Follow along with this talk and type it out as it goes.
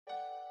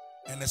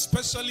And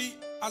especially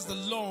as the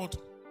Lord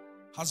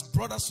has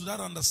brought us to that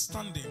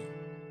understanding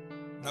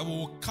that we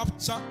will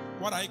capture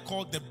what I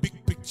call the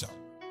big picture.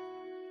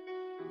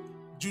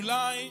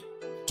 July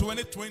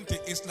 2020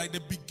 is like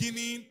the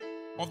beginning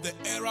of the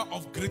era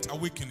of great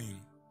awakening.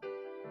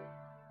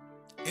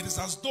 It is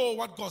as though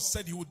what God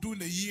said he would do in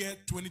the year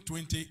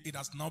 2020, it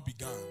has now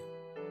begun.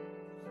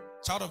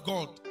 Child of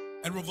God,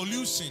 a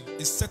revolution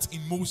is set in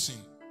motion.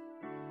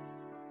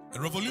 A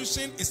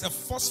revolution is a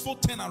forceful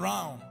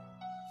turnaround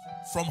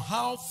from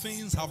how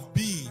things have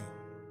been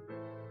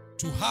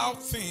to how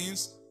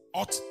things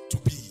ought to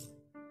be.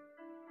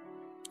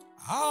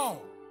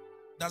 How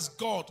does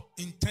God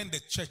intend the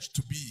church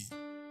to be?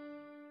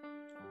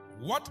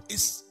 What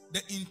is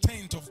the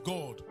intent of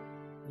God?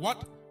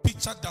 What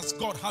picture does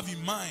God have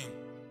in mind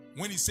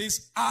when he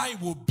says, I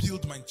will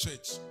build my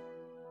church?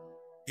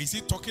 Is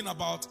he talking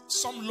about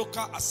some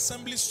local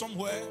assembly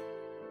somewhere?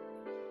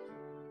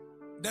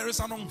 There is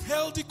an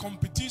unhealthy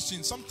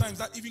competition sometimes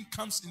that even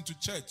comes into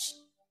church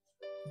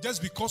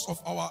just because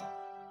of our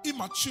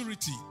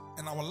immaturity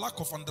and our lack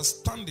of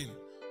understanding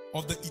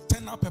of the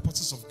eternal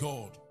purposes of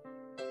God.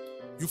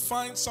 You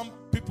find some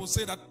people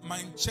say that my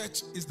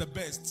church is the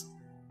best.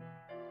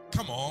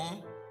 Come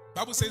on.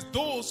 Bible says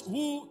those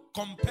who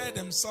compare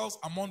themselves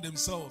among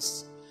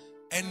themselves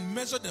and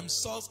measure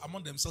themselves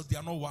among themselves, they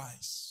are not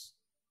wise.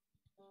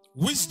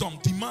 Wisdom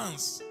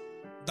demands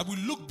that we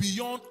look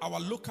beyond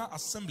our local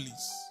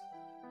assemblies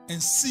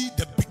and see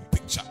the big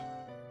picture.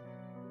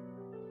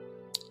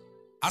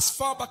 As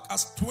far back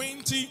as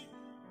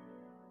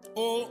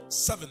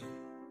 2007,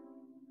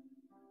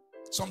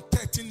 some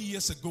 13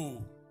 years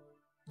ago,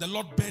 the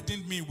Lord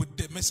burdened me with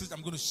the message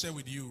I'm going to share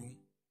with you.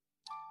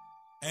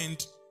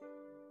 And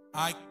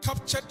I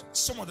captured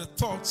some of the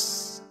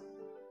thoughts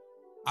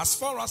as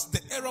far as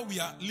the era we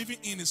are living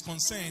in is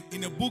concerned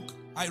in a book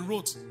I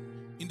wrote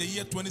in the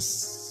year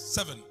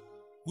 27,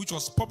 which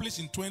was published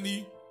in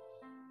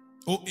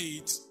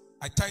 2008.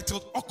 I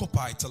titled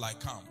Occupy Till I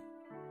Come.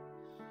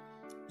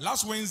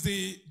 Last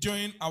Wednesday,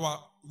 during our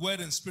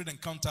Word and Spirit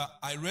encounter,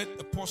 I read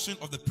a portion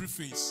of the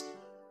preface.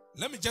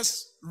 Let me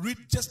just read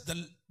just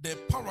the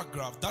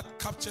paragraph that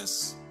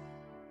captures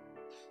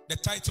the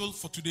title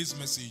for today's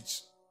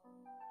message.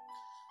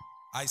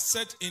 I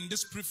said in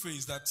this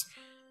preface that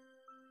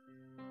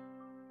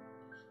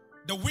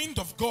the wind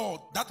of God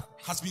that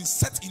has been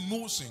set in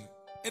motion,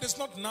 it is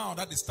not now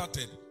that it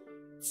started.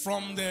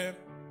 From the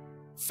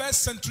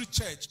first century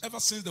church, ever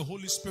since the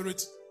Holy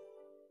Spirit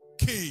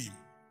came,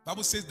 the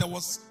Bible says there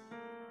was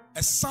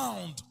a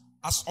sound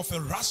as of a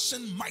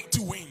rushing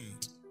mighty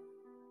wind.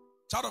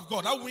 Child of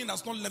God, that wind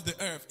has not left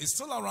the earth. It's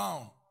still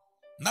around.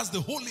 And that's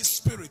the Holy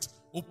Spirit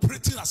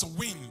operating as a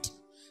wind,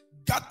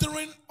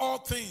 gathering all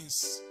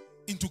things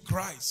into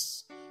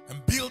Christ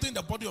and building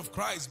the body of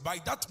Christ by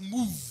that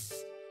move,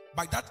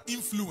 by that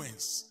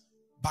influence,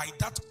 by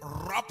that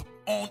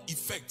rub-on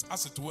effect,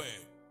 as it were.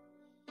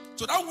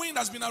 So that wind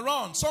has been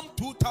around some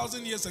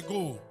 2,000 years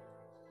ago.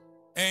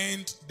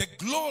 And the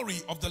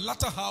glory of the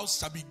latter house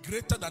shall be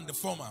greater than the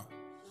former.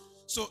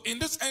 So in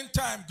this end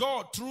time,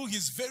 God, through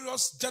his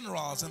various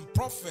generals and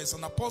prophets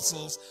and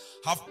apostles,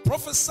 have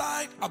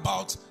prophesied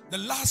about the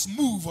last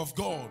move of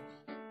God.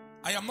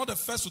 I am not the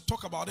first to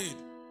talk about it.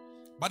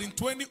 But in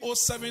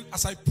 2007,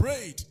 as I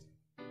prayed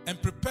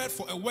and prepared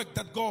for a work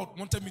that God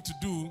wanted me to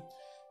do,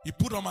 he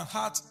put on my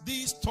heart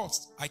these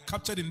thoughts I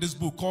captured in this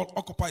book called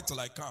Occupy Till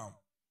I Come.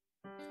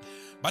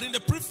 But in the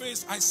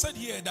preface, I said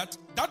here that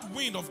that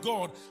wind of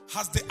God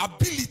has the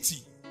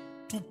ability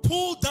to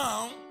pull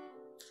down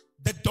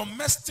the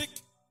domestic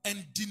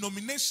and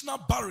denominational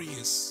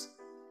barriers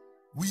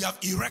we have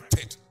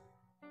erected,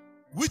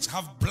 which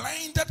have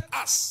blinded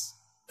us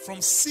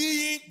from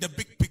seeing the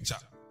big picture.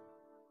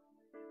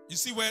 You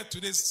see where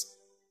today's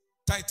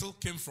title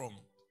came from.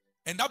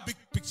 And that big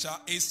picture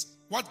is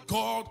what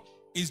God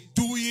is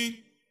doing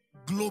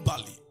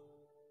globally.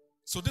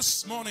 So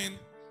this morning,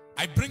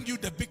 I bring you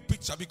the big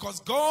picture because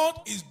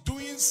God is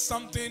doing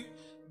something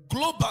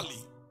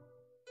globally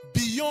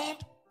beyond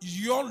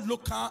your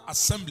local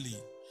assembly,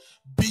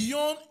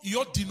 beyond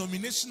your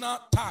denominational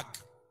tag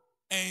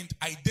and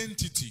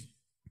identity.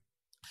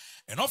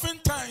 And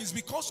oftentimes,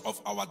 because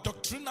of our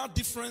doctrinal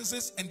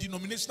differences and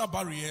denominational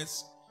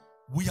barriers,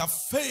 we have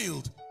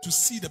failed to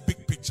see the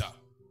big picture.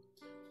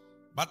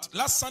 But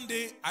last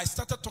Sunday, I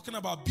started talking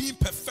about being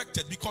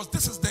perfected because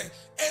this is the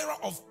era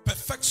of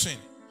perfection.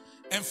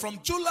 And from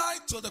July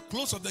till the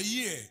close of the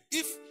year,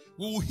 if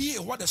we will hear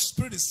what the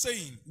Spirit is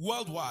saying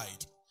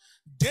worldwide,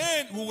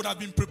 then we would have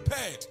been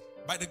prepared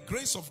by the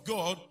grace of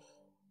God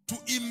to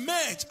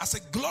emerge as a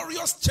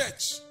glorious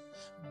church,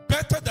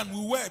 better than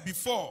we were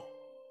before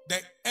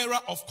the era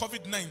of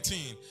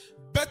COVID-19,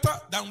 better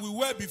than we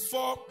were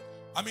before,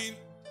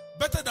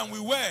 better than we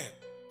were,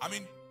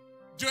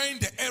 during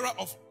the era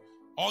of,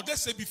 or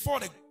let's say before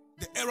the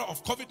era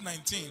of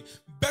COVID-19,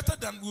 better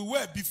than we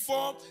were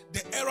before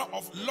the era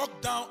of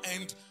lockdown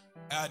and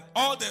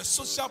all the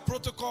social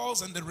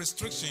protocols and the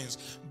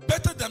restrictions,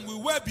 better than we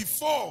were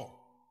before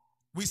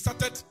we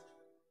started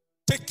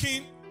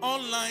taking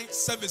online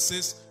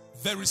services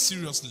very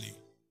seriously.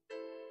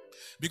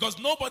 Because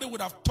nobody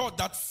would have thought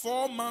that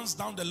 4 months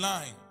down the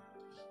line,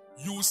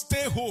 you will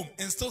stay home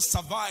and still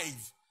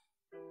survive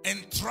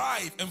and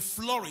thrive and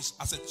flourish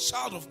as a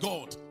child of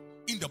God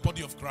in the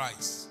body of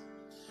Christ.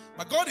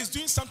 But God is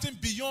doing something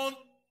beyond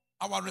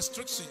our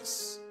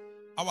restrictions,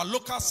 our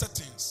local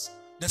settings,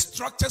 the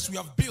structures we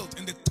have built,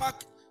 and the tag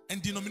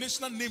and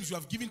denominational names we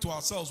have given to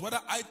ourselves, whether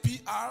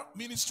IPR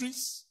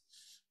ministries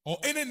or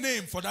any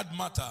name for that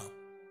matter.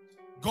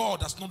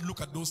 God does not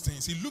look at those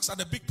things. He looks at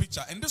the big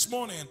picture. And this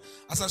morning,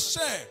 as I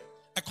share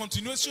a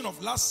continuation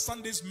of last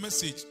Sunday's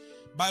message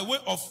by way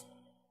of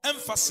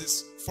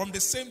emphasis from the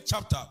same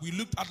chapter we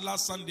looked at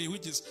last Sunday,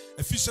 which is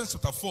Ephesians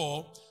chapter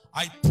 4,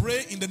 I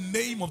pray in the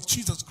name of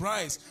Jesus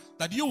Christ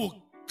that you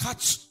will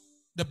catch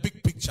the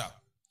big picture.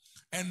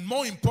 And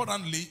more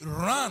importantly,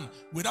 run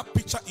with that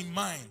picture in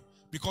mind,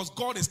 because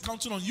God is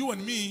counting on you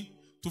and me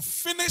to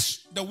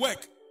finish the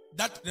work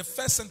that the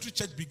first century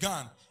church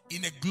began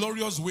in a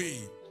glorious way,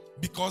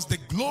 because the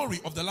glory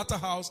of the latter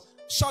house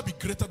shall be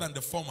greater than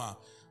the former.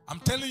 I'm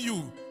telling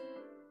you,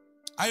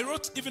 I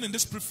wrote even in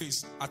this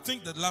preface, I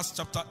think the last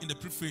chapter in the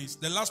preface,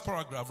 the last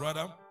paragraph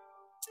rather,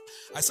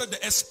 I said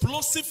the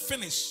explosive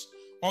finish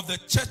of the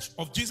church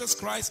of Jesus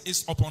Christ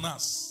is upon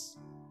us.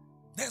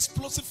 The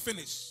explosive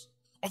finish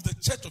of the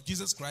church of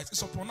Jesus Christ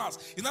is upon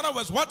us. In other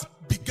words,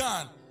 what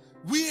began,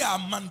 we are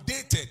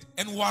mandated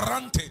and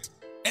warranted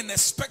and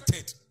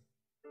expected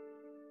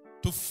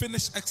to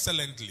finish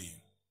excellently.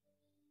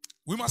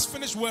 We must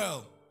finish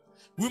well.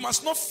 We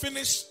must not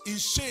finish in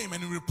shame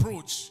and in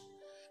reproach.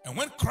 And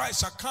when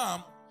Christ shall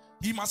come,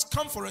 he must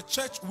come for a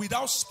church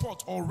without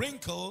spot or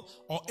wrinkle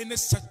or any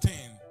such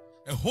thing.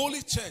 A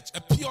holy church,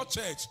 a pure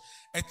church,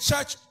 a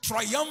church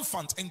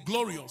triumphant and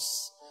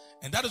glorious.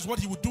 And that is what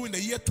he will do in the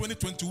year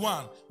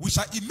 2021. We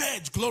shall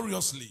emerge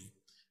gloriously.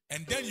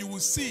 And then you will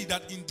see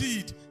that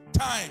indeed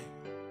time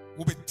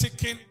will be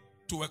taken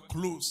to a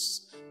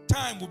close.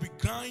 Time will be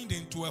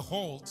grinding to a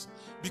halt,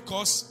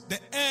 because the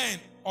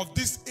end of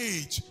this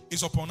age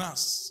is upon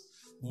us.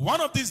 One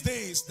of these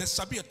days there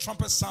shall be a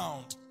trumpet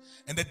sound,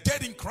 and the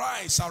dead in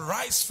Christ shall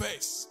rise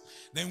first.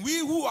 Then we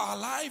who are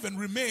alive and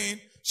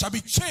remain shall be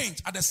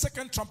changed at the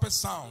second trumpet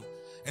sound.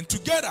 And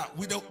together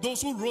with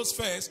those who rose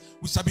first,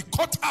 we shall be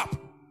caught up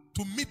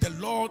to meet the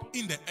Lord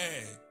in the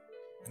air.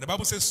 And the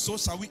Bible says, so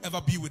shall we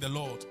ever be with the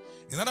Lord.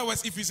 In other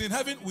words, if he's in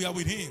heaven, we are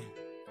with him.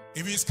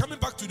 If he is coming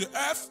back to the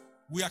earth,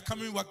 we are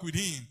coming back with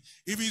him.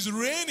 If he's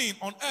reigning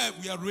on earth,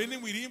 we are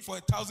reigning with him for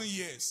 1,000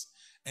 years.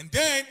 And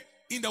then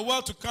in the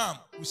world to come,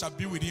 we shall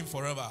be with him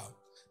forever.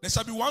 There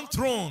shall be one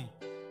throne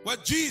where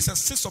Jesus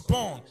sits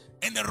upon,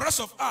 and the rest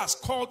of us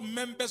called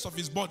members of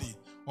his body,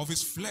 of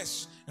his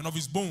flesh and of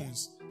his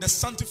bones, the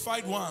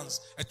sanctified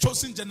ones, a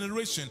chosen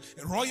generation,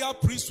 a royal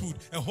priesthood,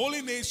 a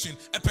holy nation,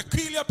 a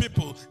peculiar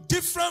people,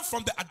 different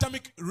from the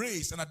Adamic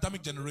race and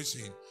Adamic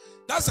generation.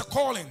 That's the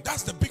calling.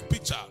 That's the big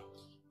picture.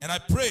 And I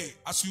pray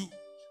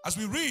as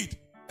we read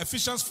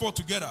Ephesians 4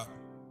 together,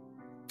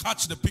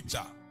 catch the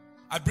picture.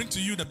 I bring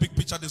to you the big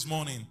picture this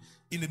morning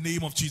in the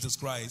name of Jesus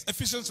Christ.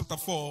 Ephesians chapter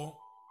 4,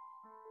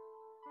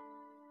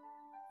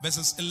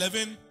 verses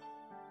 11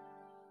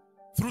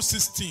 through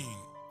 16.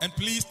 And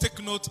please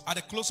take note, at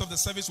the close of the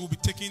service, we'll be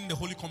taking the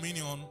Holy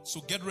Communion. So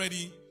get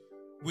ready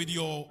with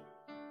your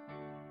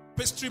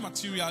pastry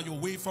material, your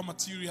wafer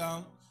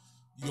material,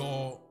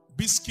 your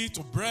biscuit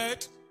or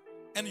bread,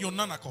 and your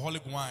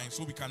non-alcoholic wine,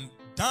 so we can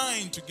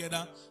dine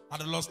together at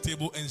the Lord's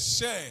table and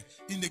share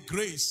in the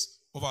grace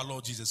of our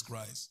Lord Jesus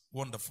Christ.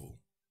 Wonderful.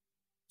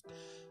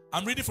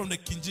 I'm reading from the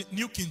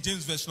New King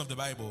James Version of the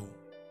Bible,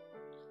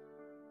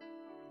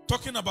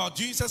 talking about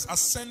Jesus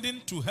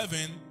ascending to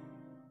heaven,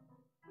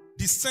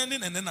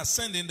 descending and then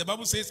ascending. The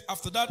Bible says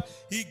after that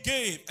he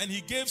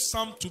gave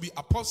some to be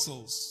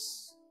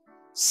apostles,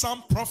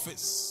 some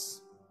prophets,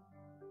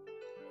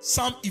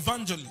 some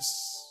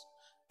evangelists,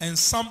 and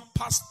some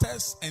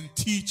pastors and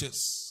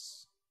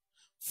teachers,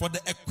 for the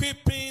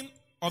equipping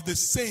of the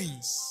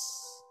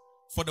saints,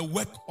 for the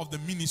work of the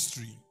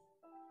ministry,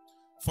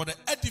 for the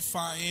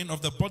edifying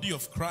of the body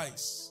of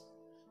Christ,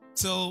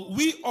 till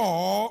we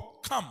all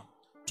come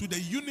to the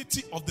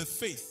unity of the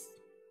faith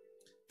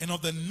and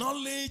of the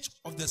knowledge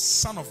of the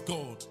Son of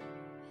God,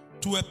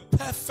 to a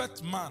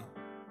perfect man,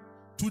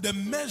 to the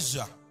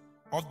measure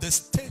of the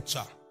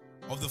stature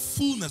of the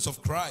fullness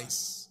of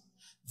Christ,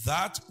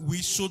 that we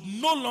should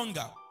no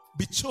longer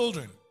be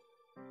children,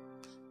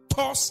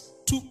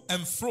 tossed to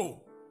and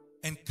fro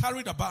and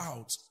carried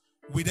about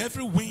with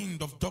every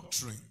wind of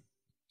doctrine,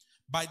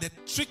 by the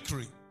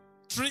trickery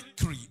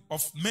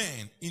of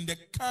men, in the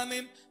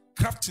cunning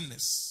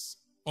craftiness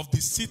of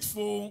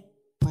deceitful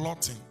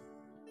plotting.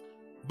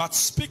 But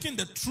speaking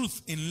the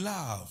truth in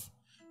love,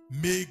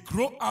 may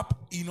grow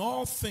up in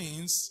all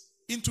things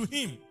into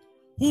him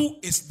who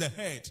is the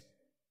head,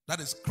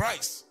 that is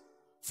Christ,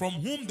 from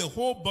whom the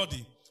whole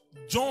body,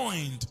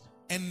 joined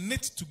and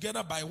knit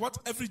together by what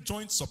every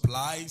joint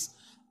supplies,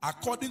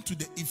 according to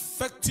the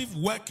effective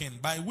working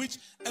by which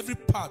every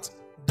part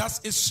does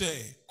its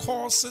share,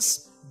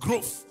 causes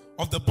growth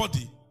of the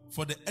body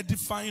for the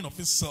edifying of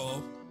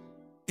itself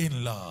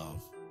in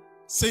love.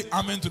 Say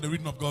amen to the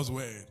reading of God's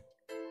word.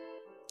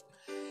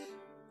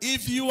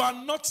 If you are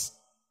not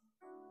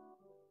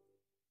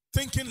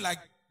thinking like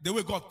the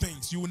way God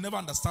thinks, you will never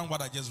understand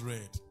what I just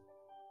read.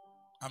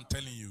 I'm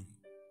telling you.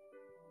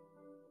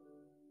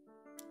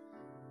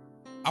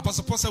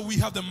 Apostle Paul said we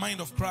have the mind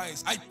of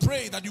Christ. I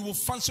pray that you will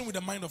function with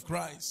the mind of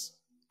Christ.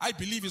 I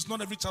believe it's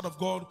not every child of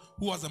God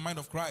who has the mind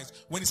of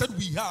Christ. When he said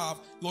we have,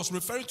 he was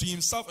referring to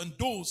himself and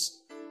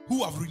those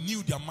who have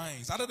renewed their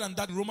minds. Other than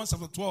that, in Romans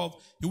chapter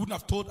 12, he wouldn't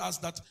have told us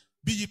that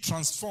be ye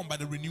transformed by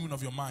the renewing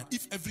of your mind.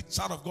 If every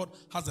child of God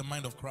has the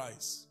mind of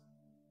Christ.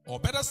 Or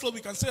better still,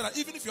 we can say that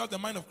even if you have the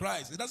mind of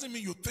Christ, it doesn't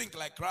mean you think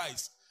like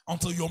Christ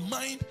until your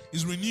mind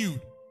is renewed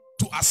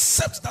to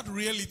accept that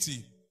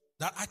reality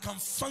that I can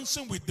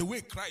function with the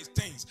way Christ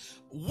thinks.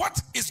 What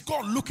is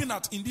God looking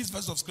at in this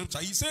verse of scripture?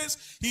 He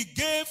says he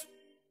gave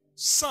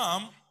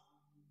some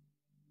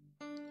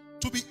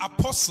to be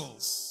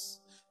apostles.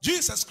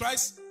 Jesus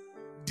Christ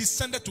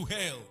descended to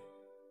hell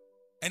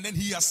and then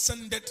he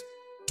ascended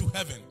to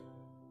heaven.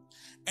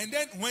 And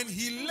then when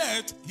he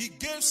left, he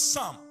gave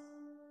some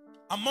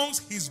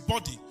amongst his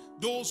body,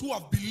 those who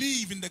have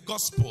believed in the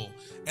gospel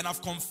and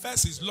have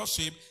confessed his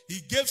lordship.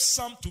 He gave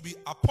some to be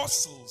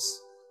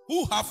apostles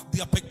who have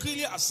their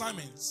peculiar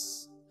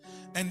assignments.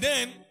 And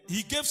then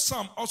he gave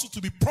some also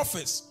to be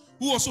prophets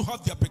who also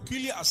have their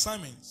peculiar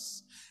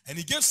assignments. And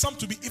he gave some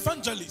to be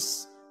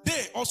evangelists.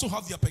 They also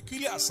have their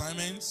peculiar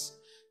assignments.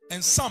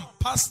 And some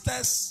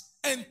pastors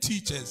and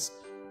teachers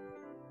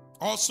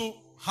also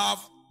have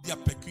their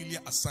peculiar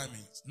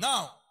assignments.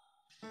 Now,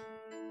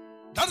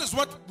 that is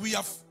what we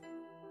have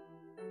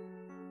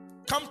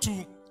come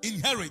to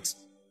inherit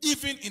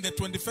even in the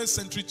 21st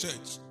century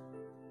church.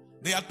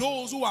 There are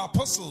those who are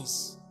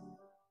apostles,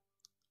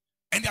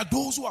 and there are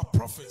those who are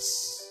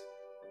prophets,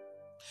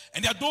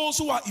 and there are those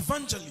who are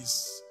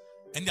evangelists,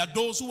 and there are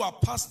those who are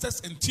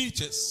pastors and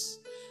teachers,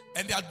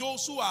 and there are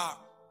those who are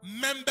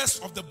members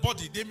of the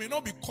body. They may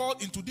not be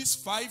called into these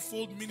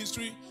fivefold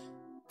ministry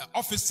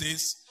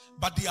offices,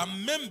 but they are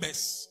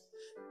members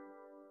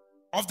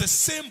of the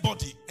same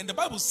body. And the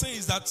Bible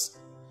says that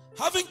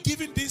having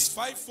given these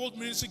fivefold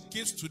ministry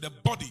gifts to the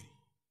body,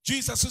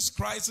 Jesus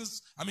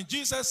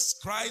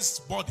Christ's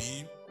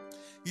body,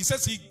 he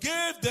says he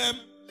gave them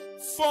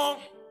for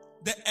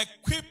the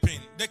equipping.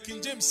 The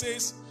King James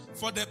says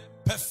for the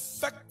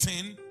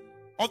perfecting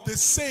of the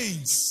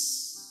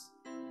saints.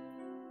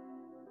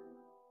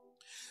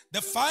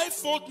 The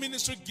fivefold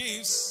ministry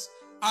gifts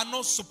are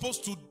not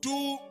supposed to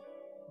do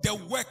the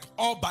work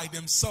all by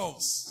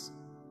themselves.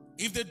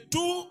 If they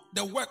do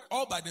the work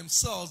all by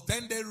themselves,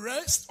 then the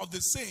rest of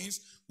the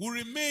saints will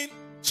remain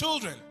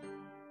children,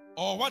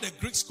 or what the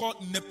Greeks call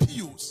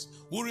nepios,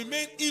 will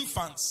remain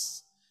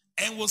infants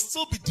and will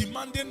still be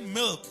demanding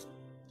milk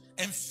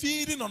and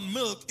feeding on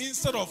milk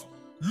instead of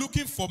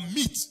looking for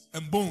meat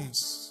and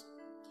bones.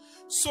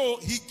 So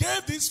he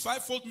gave these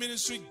fivefold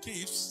ministry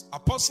gifts,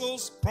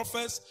 apostles,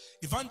 prophets,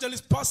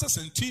 evangelists, pastors,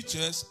 and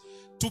teachers,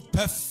 to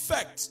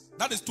perfect,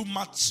 that is to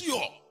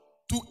mature,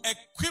 to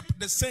equip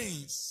the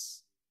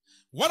saints.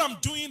 What I'm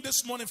doing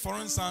this morning, for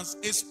instance,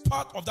 is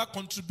part of that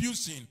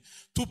contribution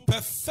to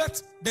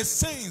perfect the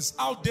saints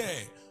out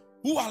there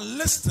who are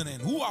listening,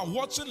 who are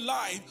watching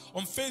live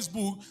on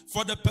Facebook,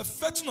 for the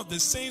perfection of the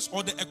saints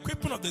or the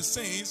equipping of the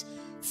saints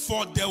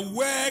for the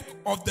work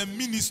of the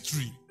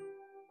ministry.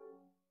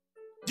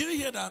 Did you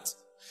hear that?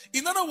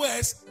 In other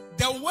words,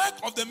 the work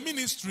of the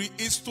ministry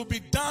is to be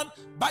done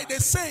by the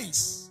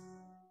saints.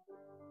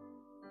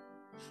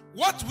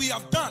 What we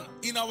have done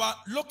in our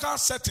local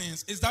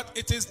settings is that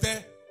it is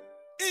the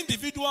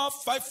individual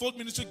fivefold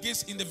ministry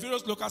gifts in the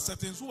various local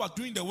settings who are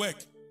doing the work,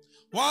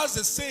 whilst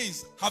the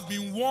saints have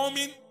been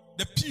warming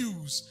the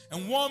pews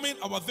and warming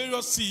our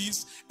various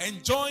seats,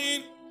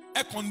 enjoying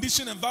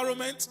air-conditioned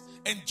environment,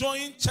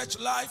 enjoying church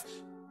life,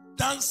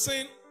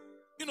 dancing,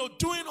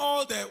 doing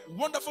all the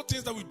wonderful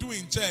things that we do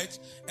in church.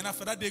 And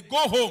after that, they go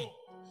home,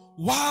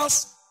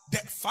 whilst the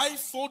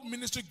fivefold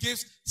ministry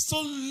gifts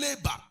still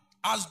labor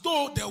as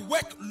though the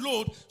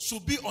workload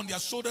should be on their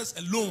shoulders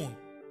alone.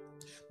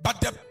 But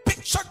the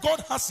picture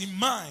God has in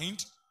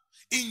mind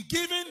in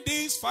giving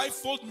these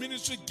fivefold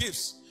ministry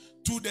gifts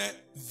to the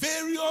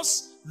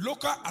various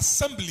local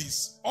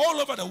assemblies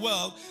all over the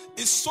world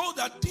is so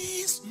that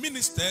these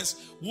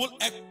ministers will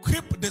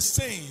equip the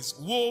saints,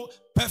 will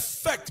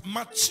perfect,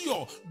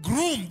 mature,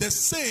 groom the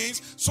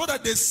saints, so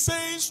that the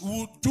saints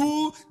will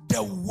do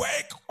the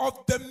work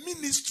of the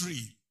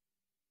ministry.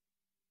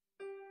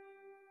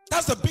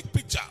 That's the big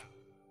picture,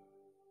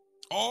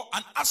 or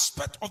an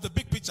aspect of the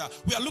big picture.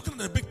 We are looking at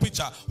the big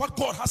picture, what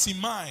God has in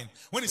mind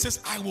when he says,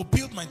 I will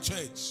build my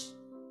church.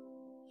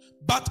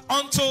 But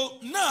until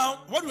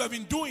now, what we have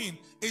been doing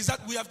is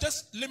that we have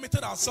just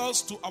limited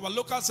ourselves to our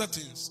local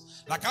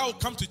settings. Like I will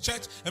come to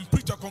church and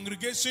preach to a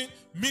congregation,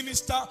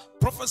 minister,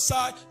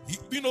 prophesy,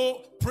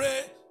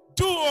 pray,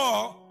 do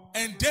all,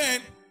 and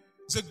then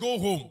say go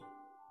home.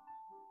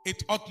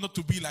 It ought not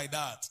to be like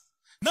that.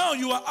 Now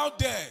you are out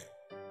there.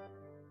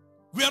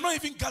 We are not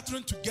even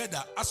gathering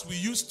together as we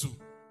used to.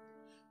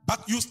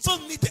 But you still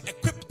need the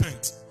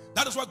equipment.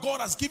 That is why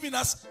God has given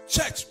us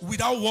church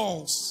without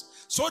walls,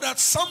 so that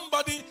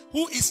somebody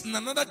who is in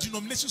another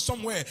denomination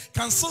somewhere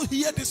can still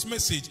hear this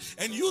message,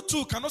 and you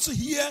too can also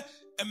hear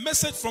a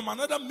message from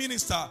another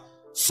minister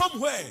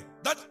somewhere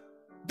that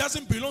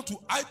doesn't belong to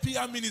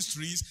IPR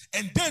Ministries,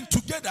 and then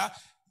together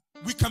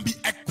we can be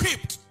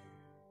equipped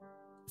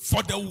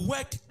for the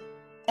work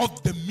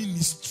of the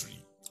ministry.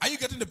 Are you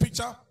getting the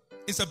picture?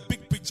 It's a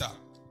big picture.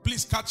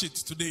 Please catch it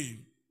today.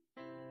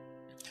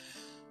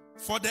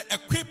 For the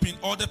equipping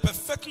or the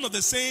perfecting of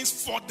the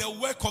saints for the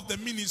work of the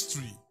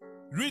ministry.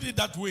 Read it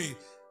that way.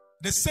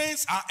 The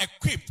saints are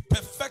equipped,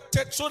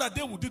 perfected, so that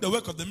they will do the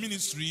work of the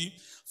ministry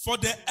for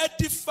the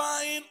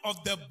edifying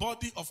of the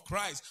body of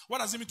Christ. What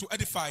does it mean to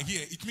edify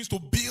here? It means to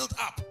build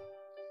up.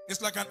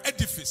 It's like an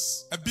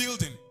edifice, a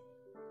building.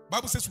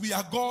 Bible says we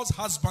are God's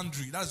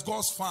husbandry. That's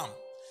God's farm.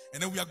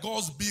 And then we are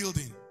God's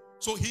building.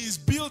 So he is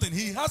building.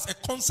 He has a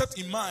concept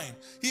in mind.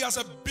 He has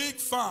a big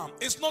farm.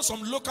 It's not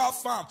some local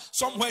farm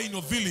somewhere in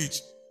your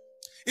village.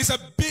 It's a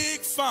big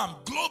farm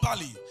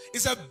globally.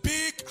 It's a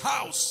big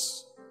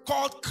house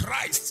called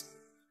Christ.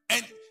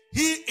 And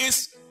he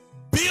is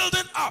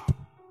building up,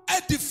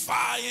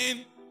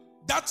 edifying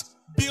that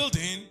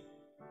building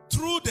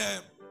through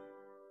the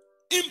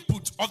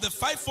input of the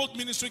fivefold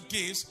ministry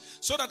gifts,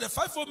 so that the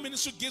fivefold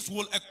ministry gifts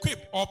will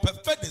equip or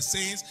perfect the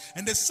saints,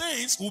 and the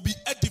saints will be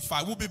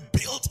edified, will be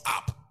built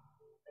up.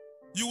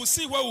 You will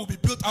see where we'll be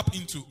built up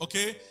into,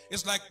 okay?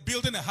 It's like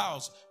building a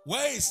house.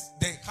 Where is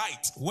the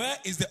height? Where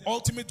is the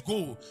ultimate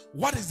goal?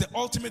 What is the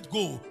ultimate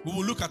goal? We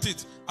will look at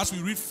it as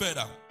we read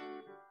further.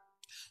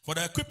 For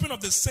the equipping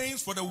of the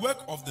saints, for the work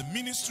of the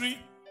ministry,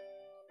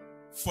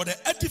 for the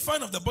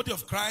edifying of the body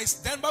of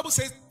Christ. Then Bible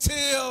says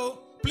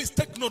till, please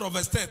take note of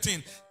verse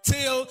 13,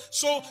 till,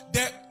 so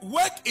the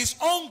work is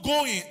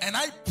ongoing, and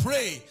I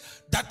pray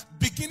that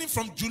beginning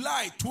from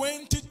July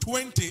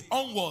 2020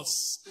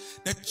 onwards,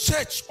 the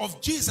Church of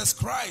Jesus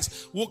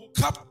Christ will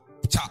capture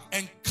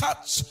and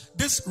catch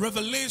this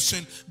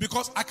revelation,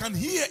 because I can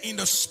hear in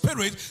the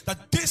spirit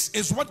that this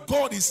is what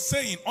God is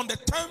saying. On the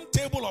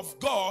timetable of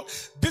God,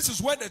 this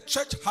is where the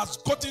church has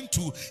gotten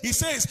to. He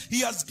says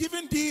he has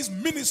given these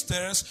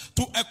ministers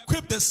to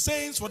equip the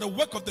saints for the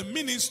work of the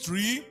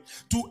ministry,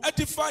 to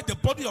edify the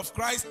body of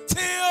Christ,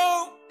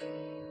 till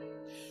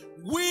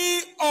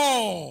we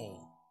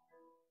all,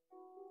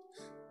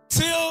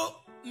 till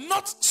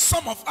not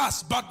some of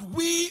us, but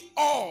we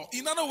all,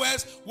 in other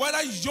words,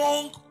 whether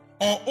young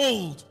or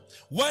old,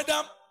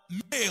 whether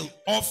male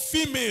or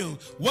female,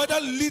 whether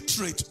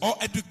literate or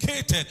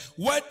educated,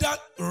 whether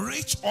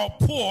rich or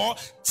poor,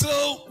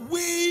 till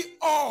we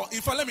all,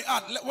 in fact, let me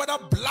add, whether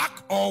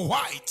black or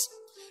white,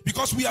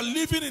 because we are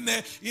living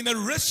in a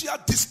racial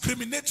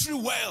discriminatory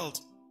world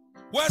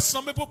where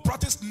some people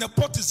practice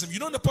nepotism. You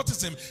know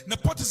nepotism?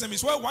 Nepotism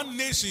is where one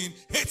nation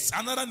hates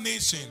another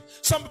nation.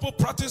 Some people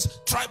practice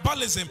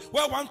tribalism,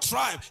 where one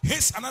tribe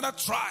hates another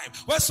tribe.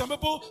 Where some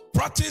people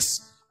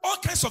practice all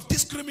kinds of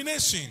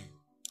discrimination.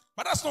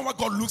 But that's not what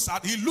God looks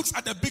at. He looks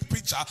at the big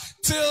picture.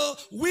 Till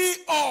we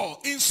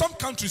all, in some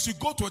countries, you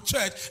go to a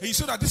church and you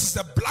see that this is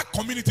a black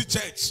community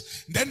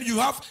church. Then you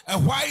have a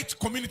white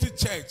community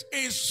church.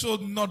 It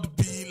should not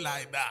be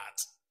like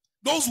that.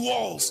 Those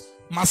walls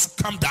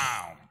must come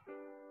down.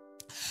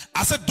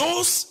 I said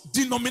those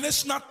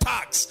denominational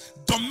tax,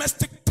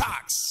 domestic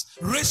tax,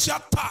 racial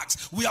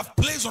tax we have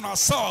placed on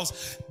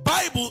ourselves.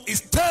 Bible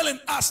is telling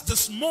us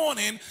this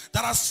morning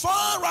that as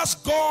far as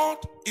God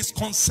is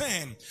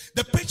concerned,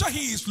 the picture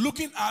he is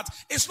looking at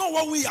is not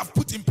what we have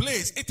put in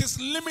place. It is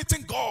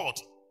limiting God.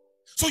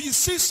 So you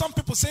see some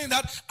people saying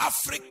that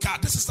Africa,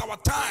 this is our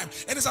time.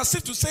 And it's as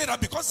if to say that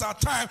because it's our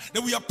time,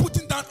 that we are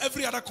putting down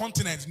every other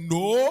continent.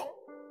 No,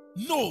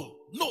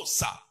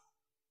 sir.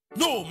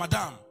 No,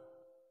 madam.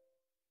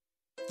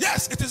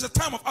 Yes, it is a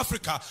time of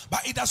Africa,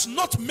 but it does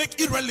not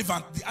make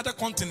irrelevant the other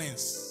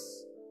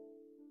continents.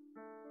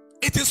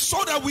 It is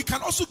so that we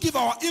can also give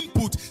our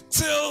input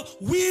till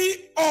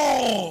we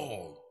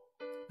all,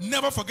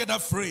 never forget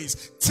that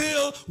phrase,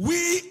 till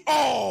we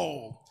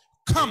all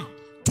come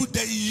to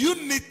the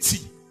unity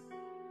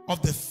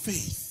of the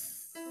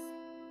faith.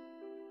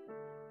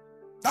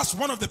 That's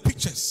one of the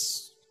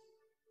pictures.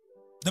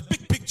 The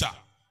big picture.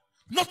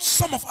 Not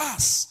some of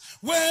us,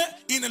 where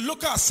in a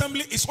local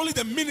assembly it's only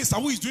the minister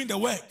who is doing the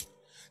work.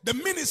 The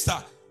minister,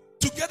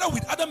 together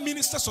with other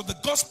ministers of the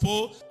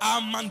gospel, are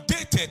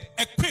mandated,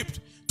 equipped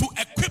to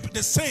equip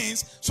the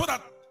saints so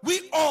that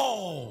we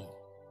all,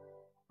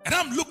 and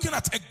I'm looking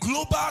at a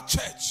global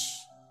church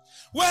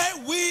where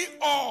we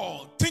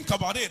all, think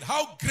about it,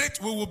 how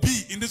great we will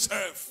be in this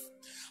earth,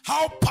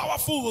 how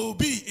powerful we will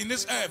be in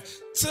this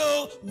earth,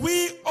 till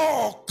we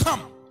all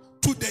come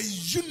to the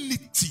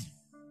unity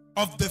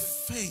of the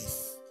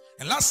faith.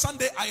 And last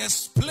Sunday I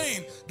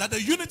explained that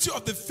the unity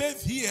of the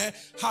faith here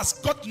has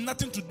got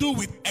nothing to do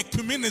with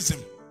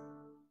ecumenism.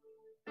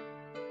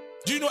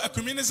 Do you know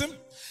ecumenism?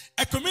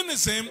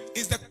 Ecumenism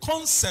is the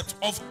concept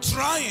of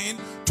trying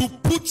to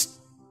put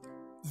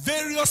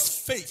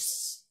various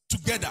faiths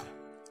together.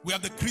 We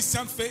have the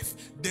Christian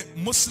faith, the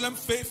Muslim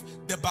faith,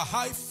 the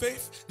Baha'i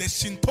faith, the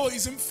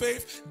Shintoism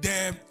faith,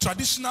 the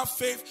traditional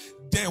faith,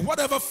 the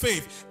whatever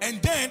faith.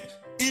 And then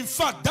In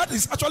fact, that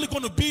is actually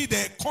going to be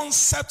the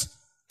concept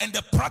and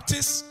the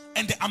practice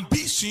and the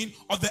ambition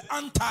of the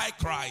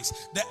Antichrist.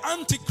 The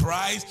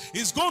Antichrist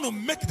is going to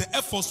make the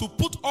efforts to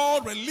put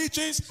all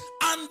religions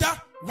under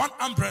one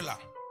umbrella.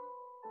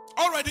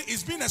 Already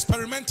it's been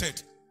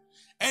experimented.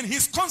 And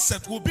his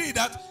concept will be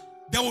that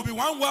there will be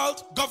one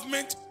world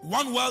government,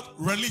 one world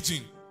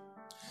religion.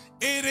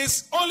 It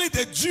is only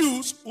the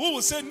Jews who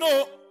will say,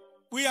 no,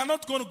 we are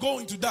not going to go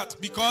into that,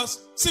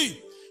 because,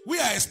 see, we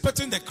are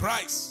expecting the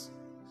Christ.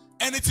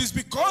 And it is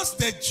because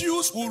the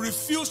Jews will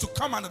refuse to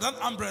come under that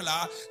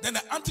umbrella, then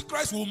the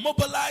Antichrist will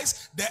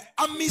mobilize the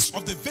armies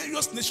of the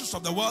various nations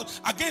of the world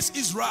against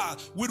Israel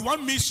with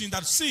one mission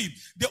that, see,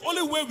 the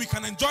only way we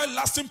can enjoy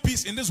lasting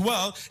peace in this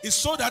world is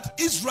so that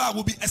Israel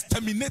will be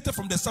exterminated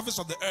from the surface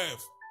of the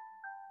earth.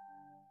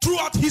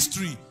 Throughout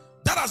history,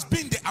 that has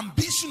been the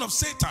ambition of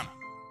Satan.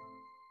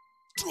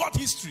 Throughout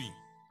history.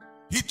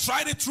 He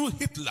tried it through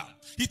Hitler.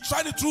 He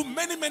tried it through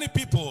many, many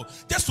people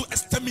just to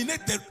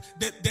exterminate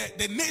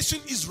the nation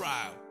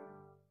Israel.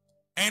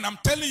 And I'm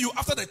telling you,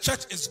 after the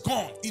church is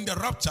gone in the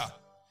rapture,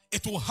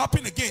 it will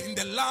happen again in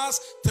the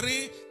last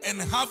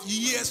 3.5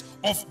 years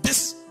of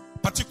this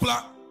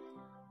particular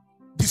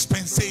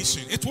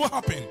dispensation. It will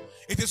happen.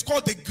 It is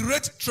called the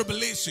Great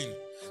Tribulation.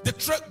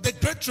 The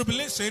Great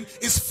Tribulation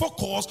is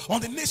focused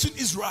on the nation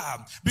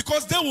Israel,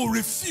 because they will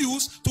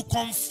refuse to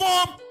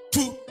conform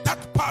to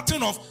that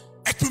pattern of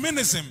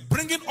ecumenism,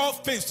 bringing all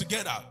faiths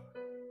together.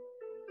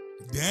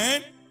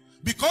 Then,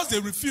 because they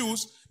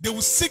refuse, they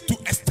will seek to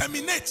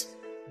exterminate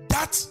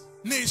that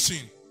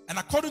nation. And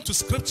according to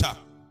scripture,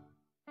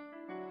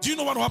 do you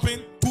know what will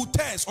happen?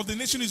 2/3 of the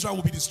nation Israel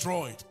will be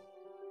destroyed.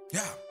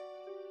 Yeah.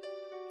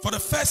 For the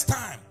first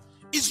time,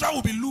 Israel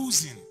will be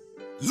losing.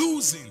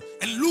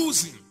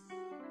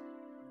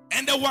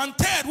 And the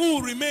 1/3 who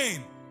will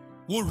remain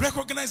will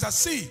recognize that,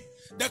 see,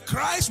 the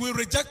Christ we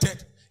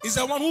rejected is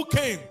the one who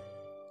came,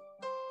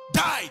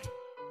 died,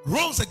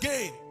 rose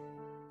again,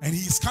 and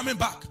he is coming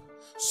back.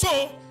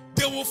 So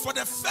they will, for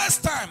the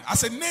first time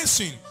as a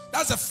nation,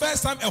 that's the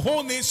first time a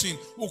whole nation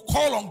will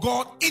call on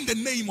God in the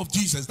name of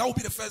Jesus. That will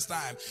be the first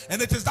time.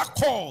 And it is that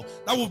call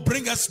that will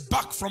bring us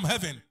back from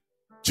heaven.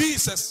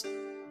 Jesus,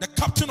 the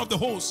captain of the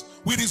host,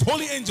 with his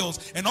holy angels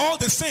and all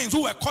the saints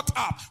who were caught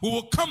up, we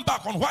will come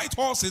back on white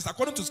horses,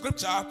 according to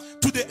scripture,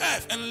 to the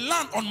earth and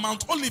land on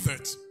Mount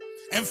Olivet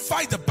and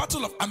fight the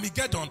battle of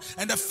Armageddon.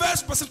 And the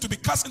first person to be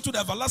cast into the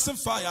everlasting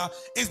fire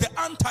is the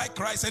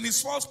Antichrist and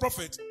his false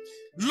prophet.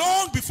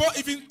 Long before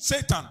even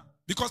Satan,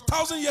 because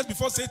 1,000 years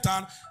before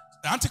Satan,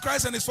 the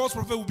Antichrist and his false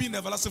prophet will be in the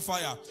everlasting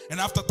fire. And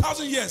after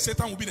 1,000 years,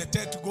 Satan will be the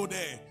third to go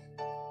there.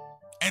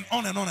 And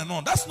on and on and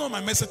on. That's not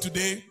my message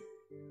today.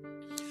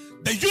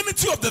 The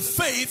unity of the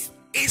faith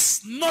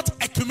is not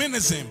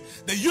ecumenism.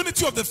 The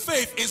unity of the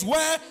faith is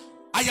where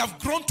I have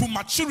grown to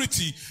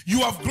maturity.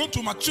 You have grown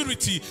to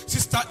maturity.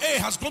 Sister A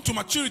has grown to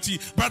maturity.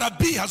 Brother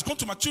B has grown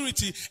to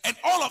maturity. And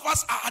all of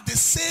us are at the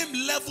same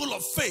level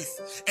of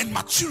faith and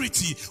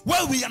maturity,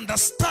 where we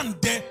understand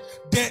the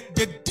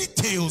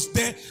details,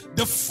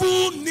 the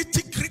full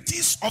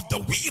nitty-gritties of the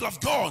will of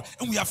God,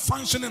 and we are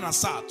functioning as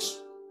such.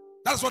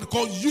 That's what we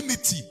call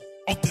unity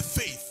of the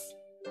faith.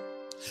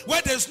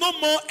 Where there's no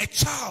more a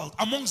child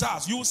amongst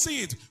us. You will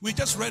see it. We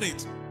just read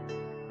it.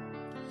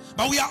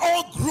 But we are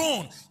all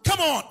grown. Come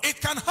on, it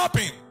can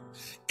happen.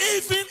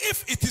 Even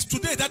if it is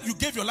today that you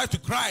gave your life to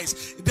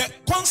Christ, the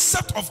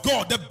concept of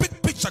God, the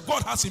big picture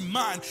God has in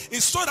mind,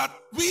 is so that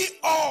we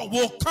all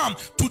will come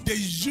to the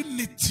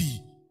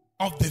unity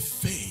of the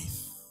faith.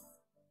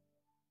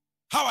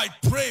 How I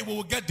pray we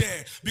will get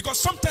there. Because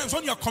sometimes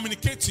when you are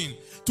communicating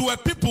to a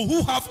people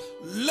who have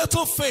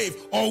little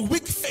faith or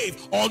weak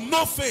faith or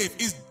no faith,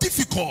 it's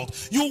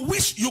difficult. You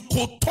wish you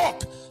could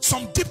talk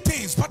some deep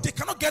things, but they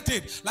cannot get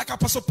it. Like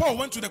Apostle Paul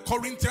went to the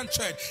Corinthian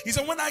church. He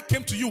said, when I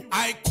came to you,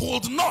 I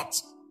could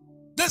not.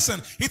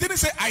 Listen, he didn't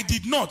say I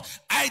did not.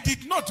 I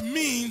did not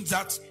mean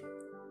that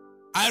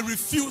I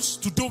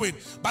refused to do it.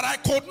 But I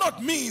could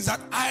not means that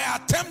I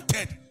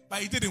attempted,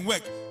 but it didn't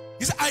work.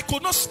 He said, I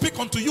could not speak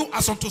unto you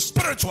as unto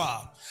spiritual.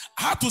 I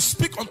had to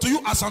speak unto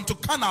you as unto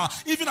carnal,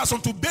 even as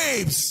unto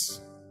babes.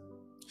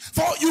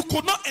 For you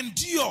could not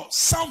endure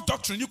sound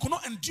doctrine. You could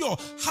not endure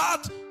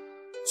hard,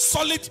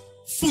 solid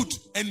food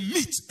and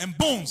meat and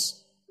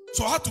bones.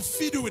 So I had to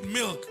feed you with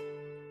milk.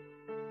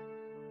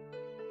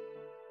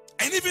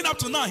 And even up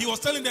to now, he was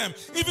telling them,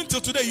 even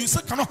till today, you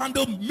still cannot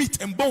handle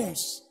meat and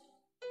bones.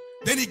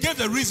 Then he gave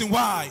the reason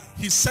why.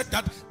 He said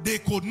that they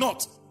could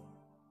not,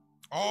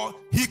 or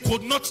he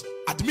could not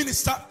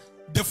administer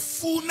the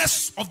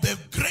fullness of the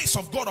grace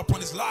of God upon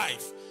his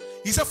life.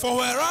 He said, for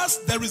whereas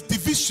there is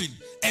division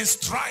and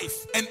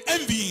strife and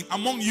envying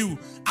among you,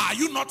 are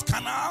you not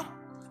carnal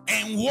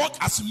and walk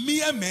as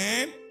mere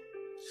men?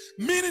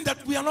 Meaning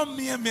that we are not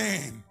mere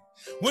men.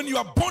 When you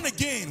are born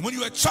again, when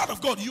you are a child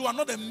of God, you are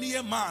not a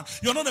mere man.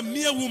 You are not a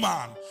mere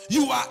woman.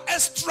 You are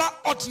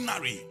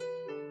extraordinary.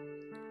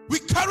 We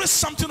carry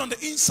something on the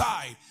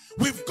inside.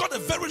 We've got the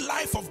very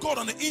life of God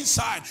on the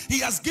inside. He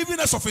has given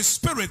us of his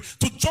spirit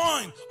to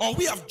join, or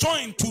we have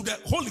joined to the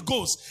Holy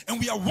Ghost, and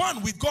we are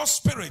one with God's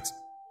spirit.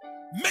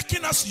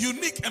 making us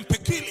unique and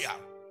peculiar.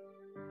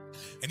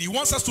 And he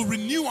wants us to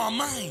renew our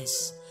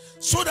minds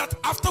so that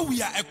after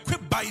we are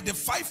equipped by the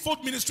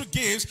fivefold ministry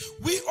gifts,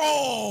 we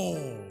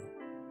all,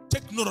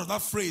 take note of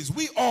that phrase,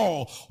 we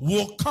all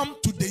will come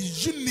to the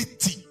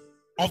unity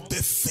of the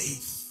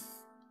faith.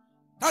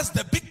 That's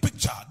the big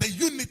picture, the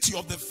unity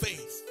of the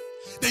faith.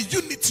 The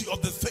unity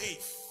of the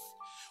faith.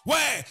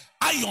 Where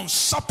iron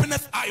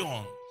sharpeneth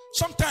iron.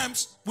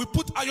 Sometimes we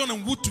put iron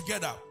and wood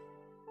together.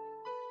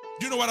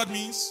 Do you know what that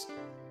means?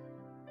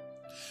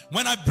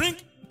 When I bring,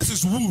 this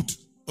is wood.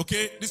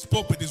 Okay, this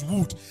pulpit is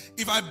wood.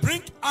 If I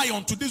bring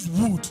iron to this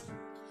wood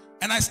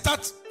and I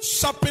start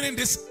sharpening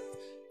this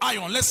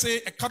iron, let's say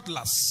a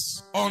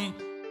cutlass on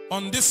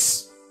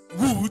this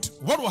wood,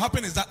 what will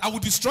happen is that I will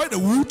destroy the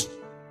wood,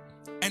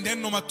 and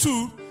then number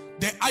two,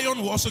 the iron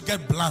will also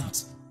get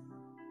blunt.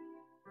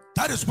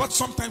 That is what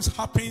sometimes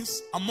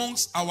happens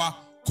amongst our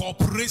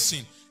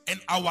cooperation and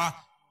our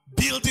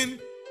building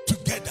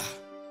together.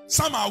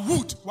 Some are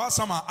wood while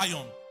some are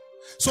iron.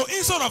 So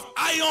instead of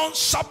iron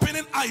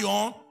sharpening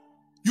iron,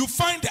 you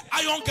find the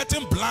iron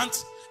getting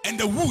blunt and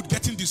the wood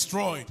getting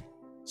destroyed.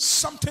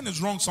 Something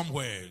is wrong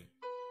somewhere.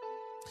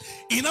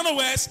 In other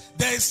words,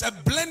 there is a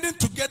blending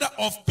together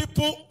of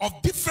people of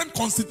different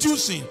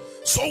constitution.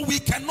 So we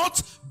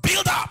cannot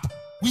build up.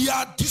 We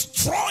are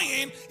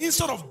destroying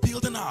instead of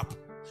building up.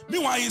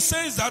 Meanwhile, he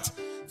says that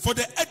for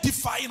the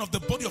edifying of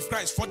the body of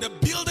Christ, for the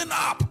building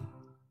up,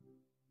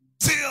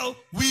 till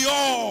we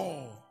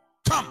all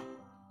come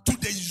to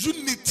the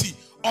unity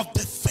of the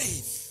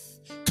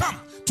faith. Come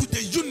to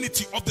the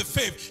unity of the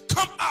faith.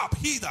 Come up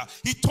hither.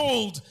 He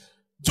told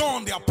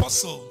John the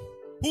apostle,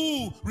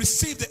 who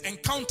received the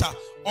encounter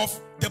of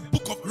the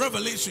book of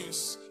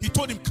Revelations. He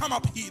told him, come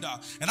up hither.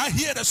 And I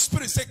hear the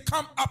Spirit say,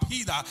 come up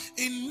hither.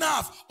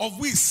 Enough of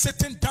we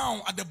sitting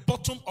down at the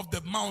bottom of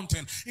the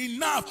mountain.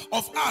 Enough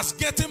of us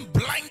getting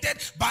blinded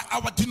by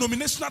our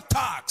denominational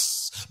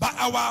tags, by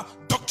our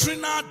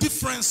doctrinal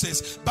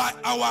differences, by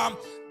our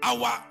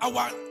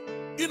unrenewed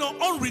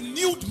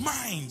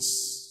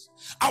minds,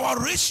 our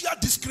racial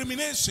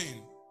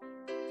discrimination.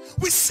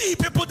 We see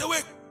people the way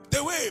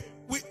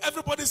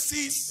everybody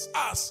sees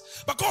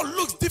us, but God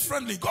looks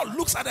differently. God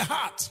looks at the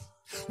heart.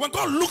 When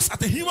God looks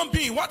at a human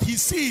being, what he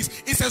sees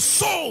is a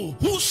soul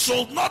who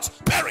shall not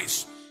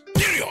perish.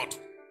 Period.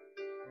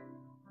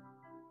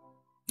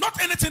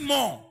 Not anything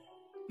more.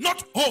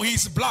 Not, oh,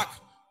 he's black,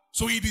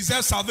 so he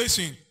deserves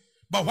salvation.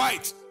 But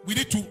white, we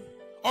need to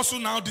also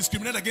now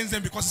discriminate against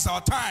them because it's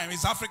our time.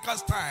 It's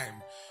Africa's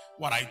time.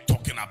 What are you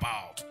talking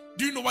about?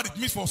 Do you know what it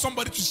means for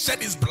somebody to shed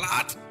his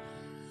blood?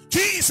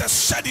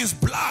 Jesus shed his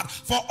blood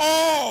for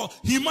all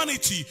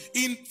humanity.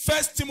 In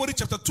 1 Timothy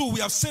chapter 2,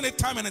 we have seen it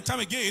time and time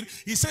again.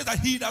 He says that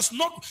he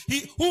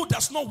who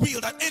does not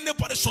will that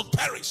anybody should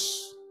perish,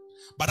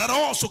 but that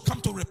all should come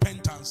to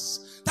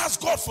repentance. That's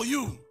God for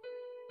you.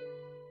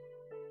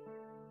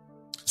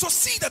 So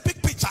see the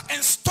big picture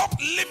and stop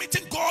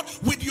limiting God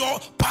with your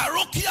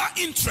parochial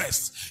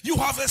interests. You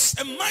have a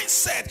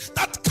mindset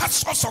that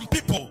cuts off some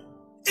people.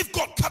 If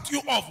God cut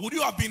you off, would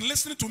you have been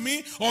listening to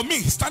me or me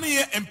standing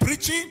here and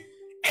preaching?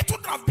 It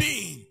would have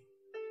been.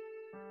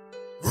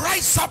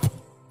 Rise up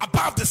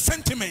above the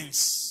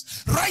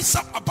sentiments. Rise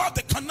up above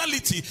the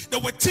carnality. The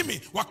wetimi,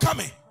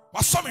 wakame,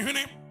 wasome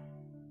hune.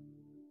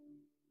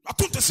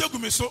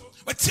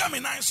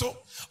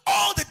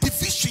 All the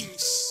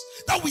divisions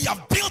that we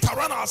have built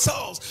around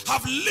ourselves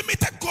have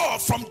limited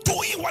God from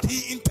doing what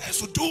he intends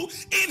to do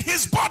in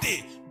his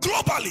body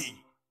globally.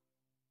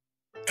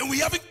 And we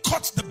haven't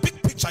caught the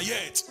big picture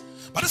yet.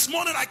 But this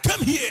morning I came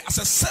here as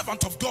a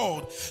servant of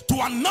God to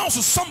announce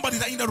to somebody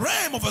that in the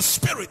realm of a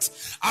spirit,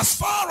 as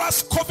far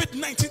as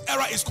COVID-19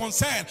 era is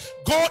concerned,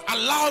 God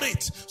allowed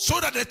it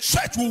so that the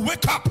church will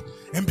wake up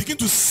and begin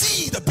to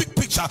see the big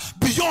picture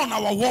beyond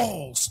our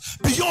walls,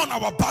 beyond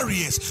our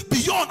barriers,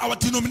 beyond our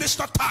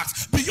denominational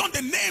tags, beyond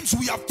the names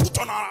we have put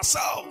on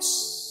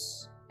ourselves.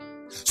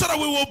 So that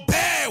we will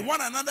bear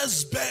one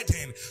another's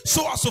burden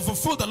so as to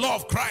fulfill the law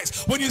of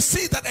Christ. When you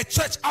see that a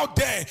church out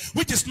there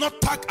which is not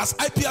tagged as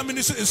IPR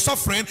ministry is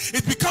suffering,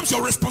 it becomes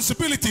your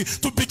responsibility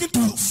to begin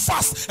to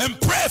fast and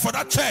pray for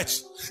that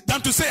church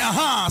than to say,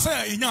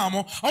 having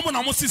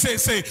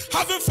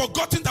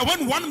forgotten that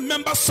when one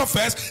member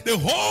suffers, the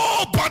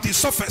whole body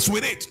suffers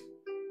with it.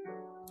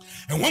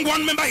 And when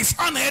one member is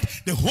honored,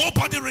 the whole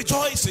body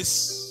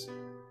rejoices.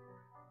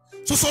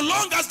 So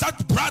long as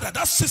that brother,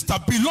 that sister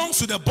belongs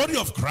to the body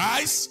of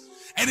Christ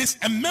and is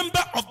a member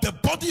of the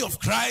body of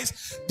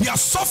Christ, their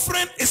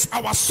suffering is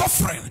our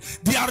suffering.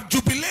 Their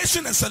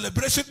jubilation and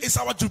celebration is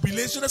our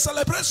jubilation and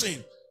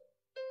celebration.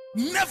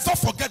 Never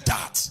forget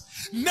that.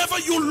 Never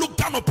you look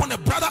down upon a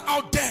brother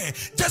out there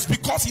just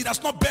because he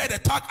does not bear the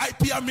tag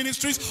IPR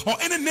Ministries or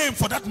any name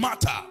for that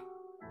matter.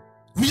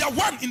 We are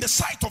one in the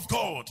sight of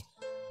God,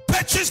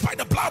 purchased by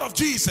the blood of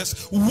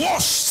Jesus,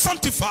 washed,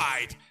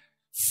 sanctified,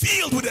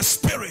 filled with the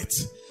Spirit,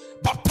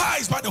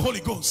 baptized by the Holy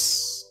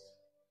Ghost.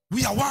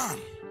 We are one.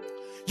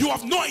 You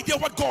have no idea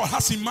what God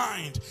has in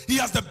mind. He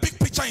has the big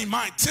picture in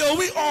mind. Till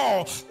we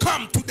all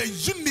come to the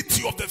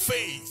unity of the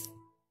faith.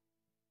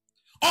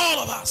 All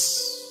of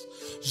us.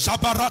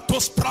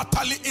 Jabaratos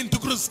pratali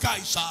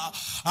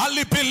indugruskaisha.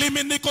 Ali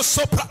biliminiko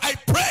sopra. I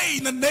pray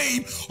in the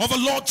name of the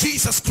Lord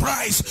Jesus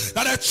Christ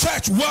that a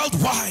church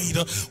worldwide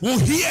will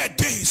hear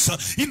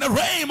this in the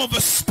realm of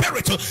the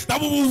Spirit,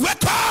 that we will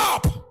wake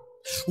up.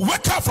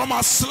 Wake up from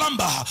our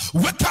slumber.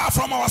 Wake up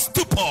from our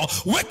stupor.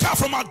 Wake up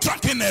from our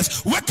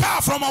drunkenness. Wake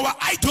up from our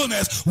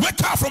idleness.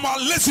 Wake up from our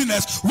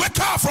laziness. Wake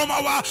up from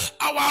our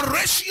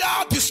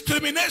racial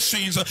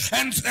discriminations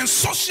and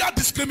social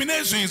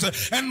discriminations.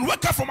 And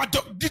wake up from our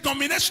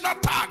denominational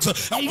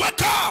tags. And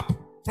wake up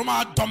from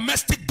our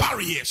domestic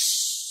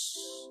barriers.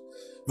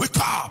 Wake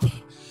up.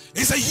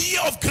 It's a year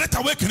of great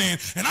awakening,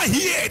 and I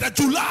hear that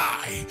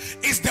July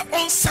is the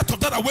onset of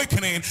that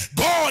awakening.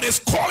 God is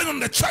calling on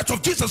the Church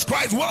of Jesus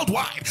Christ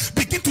worldwide.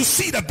 Begin to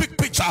see the big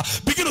picture.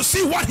 Begin to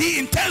see what he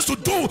intends to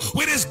do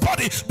with his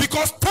body,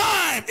 because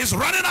time is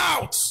running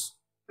out.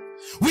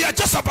 We are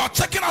just about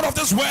checking out of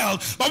this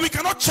world, but we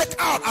cannot check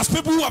out as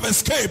people who have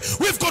escaped.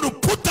 We've got to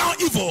put down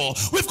evil.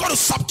 We've got to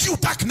subdue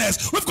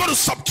darkness. We've got to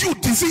subdue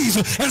disease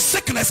and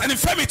sickness and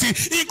infirmity,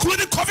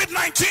 including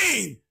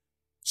COVID-19.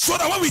 So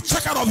that when we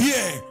check out of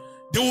here,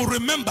 they will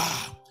remember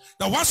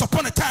that once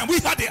upon a time we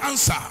had the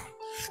answer,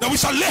 that we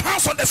shall lay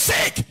hands on the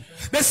sick.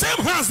 The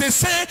same hands they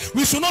say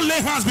we should not lay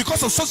hands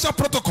because of social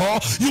protocol.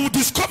 You will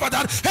discover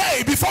that,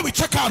 hey, before we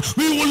check out,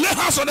 we will lay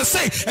hands on the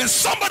sick and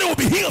somebody will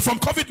be healed from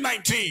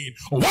COVID-19.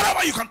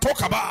 Whatever you can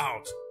talk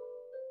about.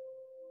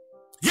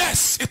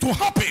 Yes, it will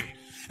happen.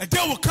 A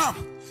day will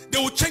come. They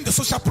will change the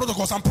social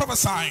protocols. I'm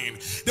prophesying.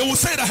 They will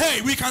say that,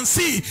 hey, we can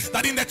see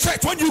that in the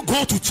church, when you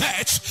go to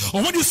church,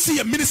 or when you see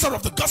a minister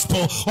of the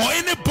gospel, or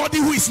anybody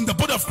who is in the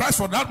body of Christ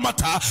for that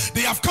matter,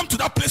 they have come to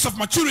that place of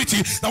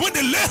maturity that when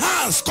they lay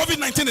hands,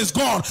 COVID-19 is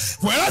gone.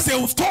 Whereas they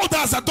have told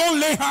us that don't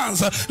lay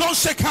hands, don't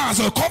shake hands,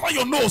 or cover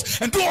your nose,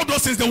 and do all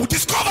those things. They will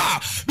discover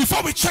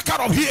before we check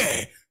out of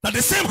here that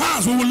the same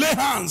hands we will lay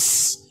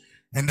hands,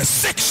 and the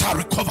sick shall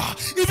recover.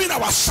 Even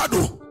our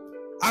shadow,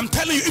 I'm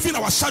telling you, even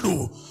our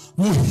shadow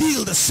will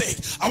heal the sick.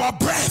 Our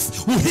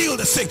breath will heal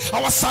the sick.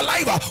 Our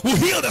saliva will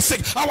heal the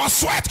sick. Our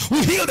sweat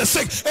will heal the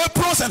sick.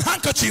 Aprons and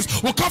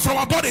handkerchiefs will come from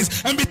our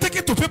bodies and be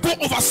taken to people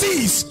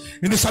overseas,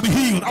 and they shall be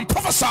healed. I'm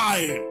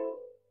prophesying.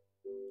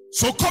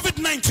 So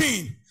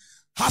COVID-19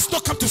 has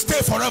not come to stay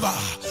forever.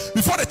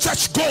 Before the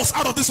church goes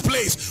out of this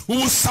place, we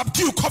will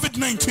subdue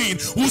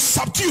COVID-19. We will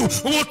subdue,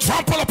 we will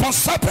trample upon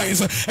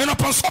serpents and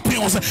upon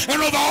scorpions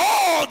and over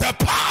all the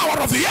power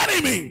of the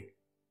enemy.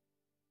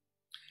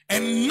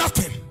 And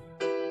nothing,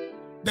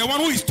 the one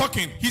who is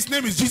talking, his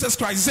name is Jesus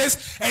Christ, he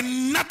says,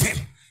 and nothing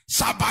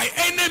shall by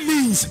any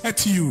means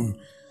hurt you.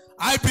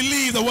 I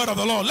believe the word of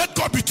the Lord. Let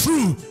God be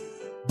true,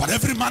 but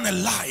every man a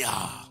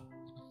liar.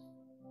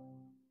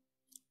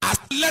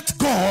 Let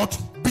God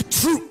be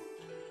true,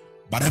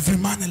 but every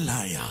man a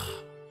liar.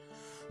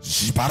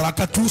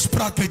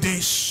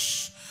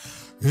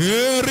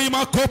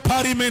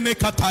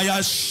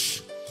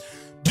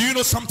 Do you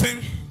know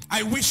something?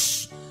 I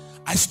wish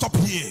I stop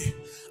here.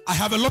 I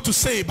have a lot to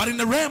say, but in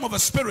the realm of the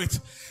spirit,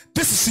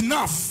 this is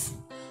enough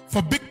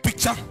for big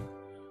picture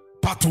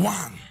part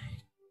 1.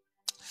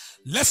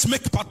 Let's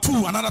make part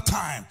 2 another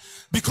time,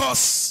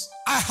 because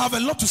I have a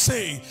lot to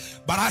say,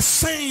 but I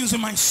sense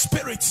in my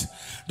spirit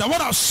that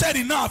what I've said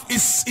enough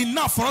is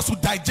enough for us to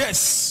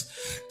digest.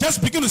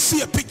 Just begin to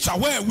see a picture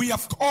where we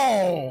have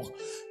all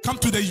come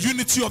to the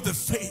unity of the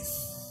faith.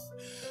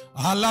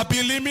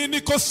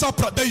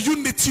 The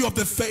unity of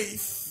the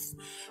faith.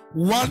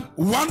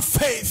 One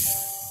faith,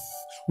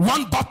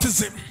 one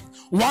baptism,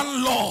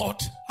 one Lord.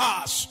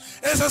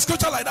 It's a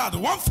scripture like that.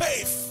 One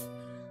faith.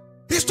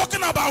 He's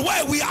talking about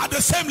where we are at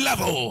the same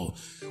level.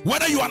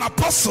 Whether you are an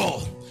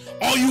apostle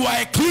or you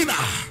are a cleaner,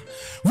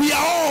 we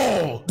are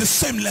all the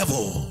same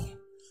level.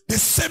 The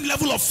same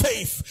level of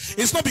faith.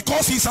 It's not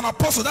because he's an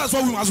apostle that's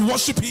why we must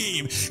worship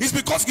him. It's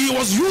because he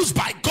was used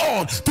by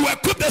God to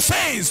equip the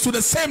saints to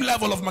the same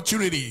level of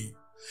maturity.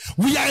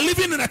 We are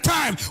living in a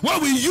time where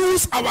we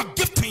use our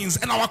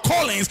giftings and our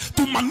callings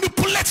to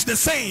manipulate the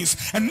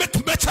saints and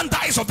make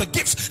merchandise of the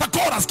gifts that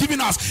God has given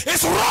us.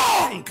 It's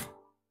wrong.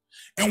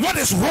 And what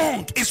is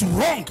wrong is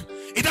wrong.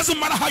 It doesn't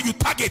matter how you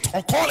tag it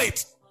or call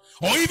it,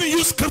 or even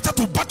use scripture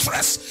to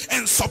buttress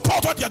and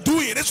support what you're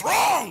doing. It's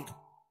wrong.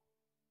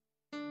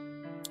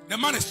 The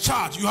man is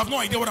charged. You have no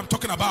idea what I'm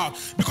talking about,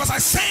 because I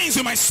sense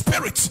in my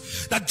spirit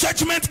that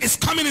judgment is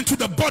coming into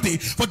the body,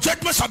 for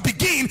judgment shall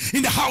begin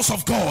in the house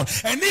of God.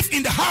 And if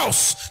in the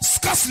house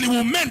scarcely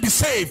will men be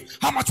saved,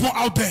 how much more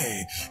out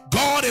there?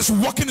 God is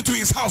walking into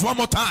his house one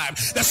more time.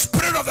 The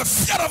spirit of the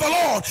fear of the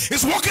Lord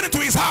is walking into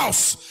his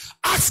house.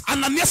 Ask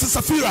Ananias and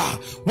Sapphira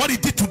what he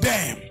did to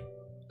them,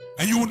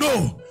 and you will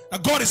know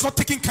that God is not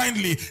taking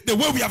kindly the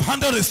way we have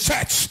handled his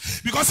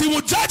church, because he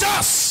will judge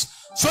us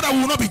so that we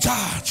will not be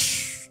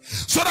judged,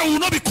 so that we will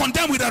not be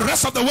condemned with the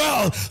rest of the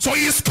world. So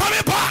he is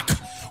coming back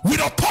with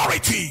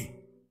authority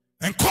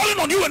and calling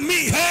on you and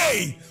me.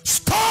 Hey,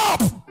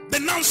 stop the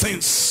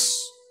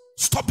nonsense.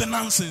 Stop the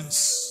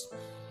nonsense.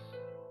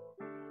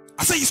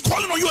 I say he's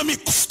calling on you and me.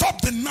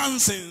 Stop the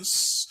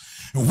nonsense.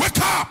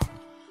 Wake up,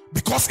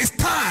 because it's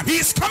time. He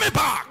is coming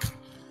back.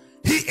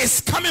 He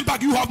is coming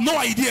back. You have no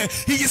idea.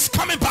 He is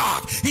coming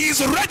back. He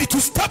is ready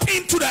to step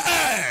into the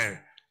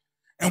air.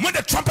 And when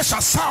the trumpet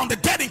shall sound, the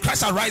dead in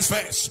Christ shall rise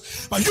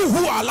first. But you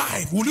who are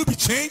alive, will you be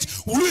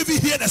changed? Will you even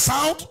hear the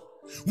sound?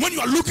 When you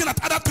are looking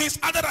at other things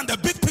other than the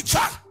big picture,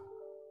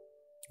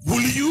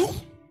 will you?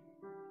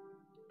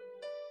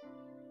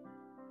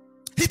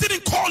 He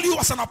didn't call you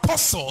as an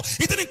apostle.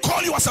 He didn't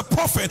call you as a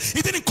prophet.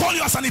 He didn't call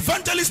you as an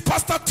evangelist,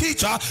 pastor,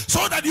 teacher,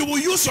 so that you will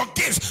use your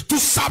gifts to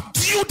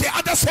subdue the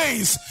other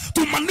saints,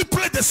 to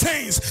manipulate the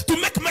saints,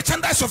 to make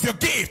merchandise of your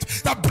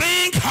gift, that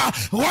bring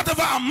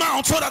whatever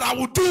amount, so that I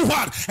will do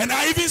what? And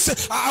I even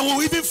say, I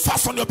will even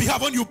fast on your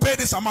behalf when you pay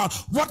this amount.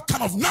 What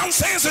kind of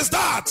nonsense is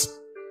that?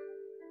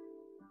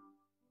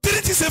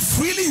 Didn't he say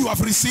freely you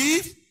have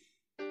received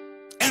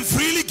and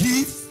freely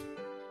give?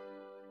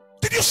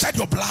 Did you shed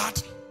your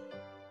blood?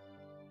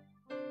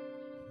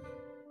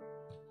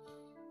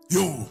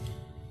 You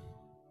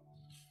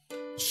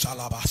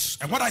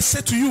Shalabash. And what I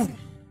say to you,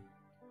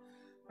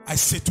 I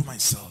say to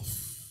myself,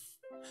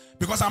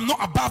 because I'm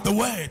not above the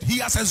word. He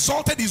has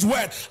exalted his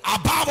word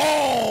above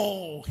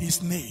all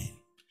his name.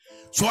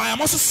 So I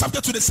am also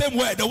subject to the same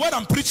word. The word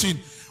I'm preaching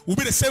will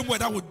be the same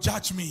word that will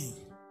judge me.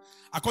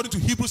 According to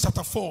Hebrews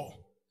chapter 4,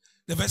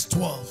 the verse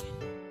 12.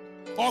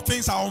 All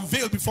things are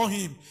unveiled before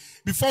him,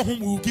 before whom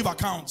we will give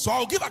account. So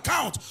I'll give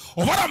account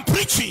of what I'm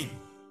preaching.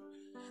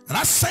 And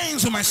that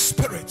saying in my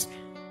spirit,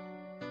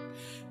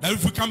 that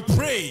if we can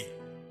pray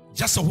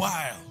just a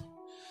while,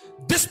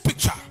 this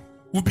picture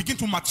will begin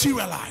to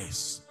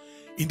materialize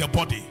in the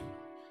body.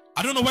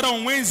 I don't know whether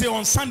on Wednesday or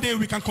on Sunday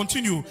we can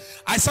continue.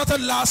 I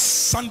started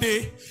last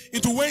Sunday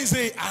into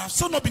Wednesday. I have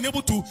still not been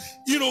able to,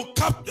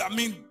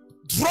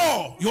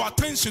 draw your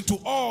attention to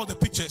all the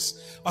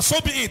pictures. But so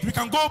be it. We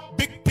can go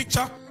big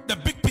picture, the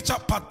big picture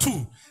part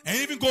 2, and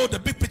even go the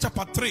big picture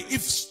part 3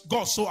 if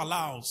God so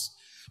allows.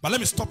 But let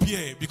me stop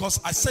here, because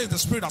I say the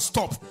Spirit has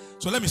stopped.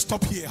 So let me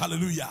stop here.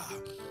 Hallelujah.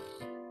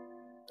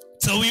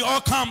 Till we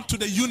all come to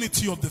the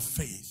unity of the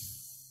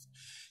faith.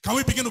 Can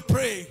we begin to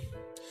pray?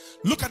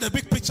 Look at the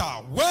big picture.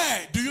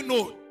 Where do you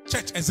know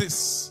church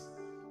exists?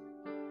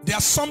 There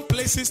are some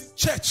places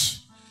church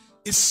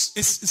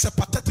is a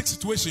pathetic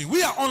situation.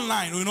 We are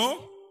online, you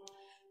know.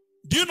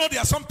 Do you know there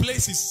are some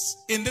places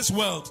in this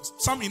world,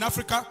 some in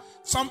Africa,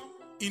 some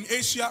in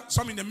Asia,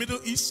 some in the Middle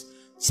East,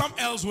 some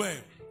elsewhere.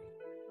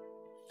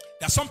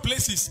 There are some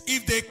places,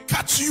 if they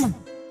catch you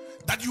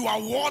that you are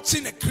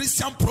watching a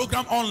Christian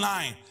program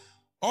online,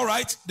 all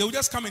right, they will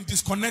just come and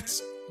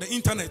disconnect the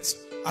internet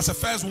as a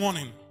first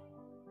warning.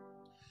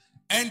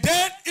 And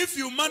then if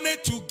you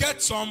manage to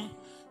get some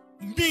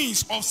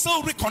means of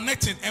still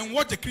reconnecting and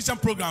watch the Christian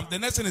program, the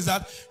next thing is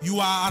that you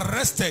are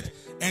arrested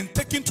and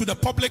taken to the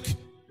public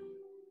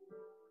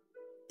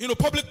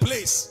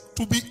place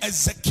to be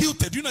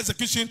executed. You know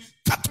execution?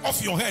 Cut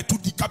off your head, to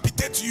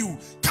decapitate you.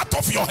 Cut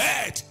off your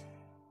head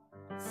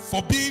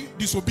for being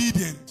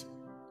disobedient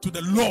to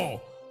the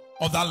law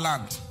of that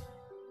land.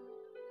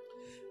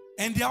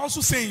 And they are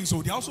also saying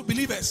so. They are also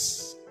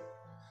believers.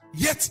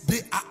 Yet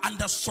they are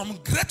under some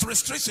great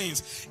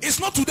restrictions. It's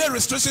not today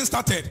restrictions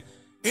started.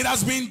 It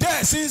has been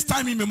there since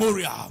time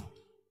immemorial.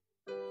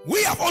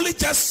 We have only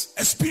just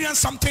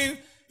experienced something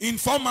in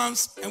 4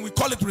 months and we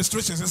call it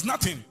restrictions. It's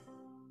nothing.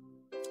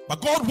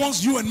 But God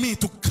wants you and me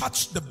to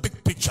catch the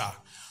big picture,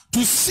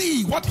 to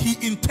see what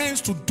he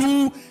intends to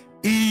do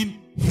in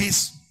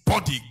his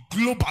body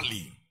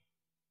globally.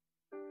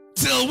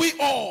 Till we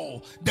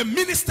all, the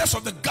ministers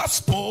of the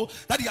gospel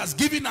that he has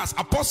given us,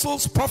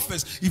 apostles,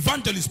 prophets,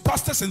 evangelists,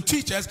 pastors and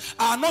teachers,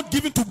 are not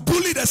given to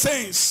bully the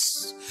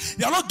saints.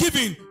 They are not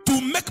given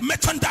to make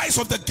merchandise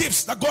of the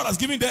gifts that God has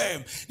given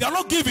them. They are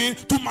not given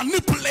to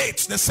manipulate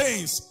the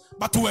saints,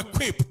 but to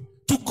equip,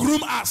 to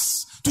groom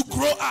us, to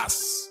grow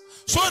us,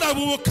 so that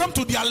we will come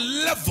to their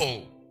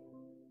level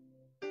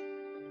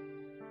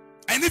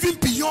and even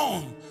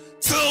beyond,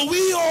 till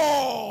we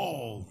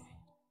all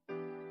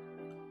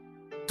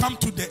come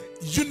to the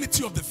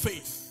unity of the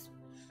faith.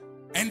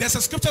 And there's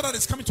a scripture that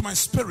is coming to my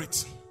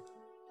spirit.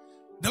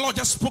 The Lord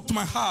just spoke to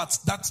my heart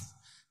that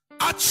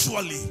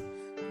actually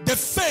the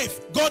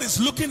faith God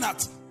is looking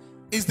at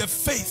is the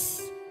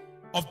faith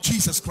of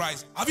Jesus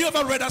Christ. Have you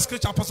ever read that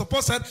scripture? Apostle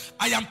Paul said,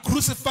 I am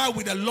crucified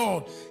with the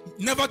Lord.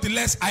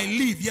 Nevertheless, I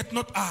live, yet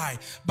not I,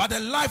 but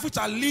the life which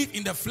I live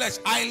in the flesh,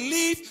 I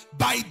live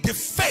by the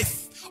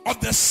faith of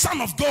the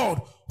Son of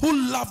God who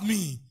loved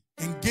me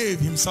and gave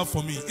himself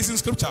for me. It's in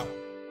scripture.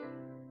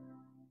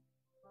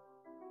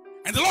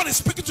 And the Lord is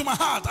speaking to my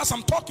heart as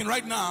I'm talking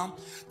right now,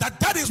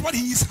 that is what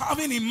he is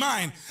having in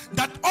mind,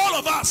 that all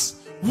of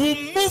us will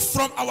move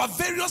from our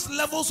various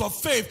levels of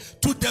faith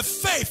to the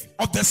faith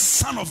of the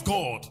Son of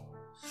God.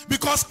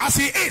 Because as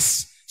he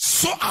is,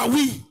 so are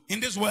we in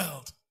this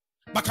world.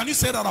 But can you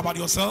say that about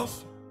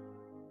yourself?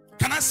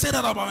 Can I say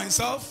that about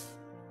myself?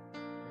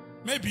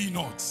 Maybe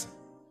not.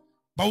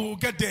 But we will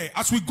get there.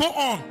 As we go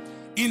on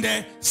in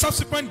the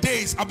subsequent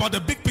days about the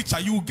big picture,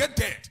 you will get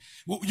there.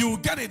 You will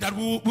get it, that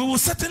we will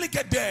certainly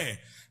get there,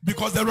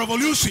 because the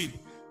revolution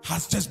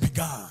has just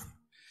begun.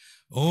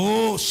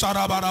 Oh,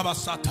 Sharabaraba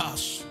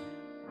Satash.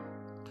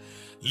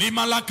 Please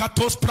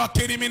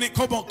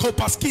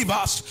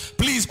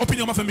open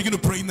your mouth and begin to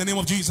pray in the name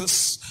of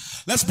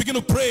Jesus. Let's begin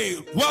to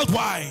pray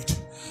worldwide.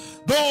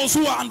 Those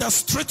who are under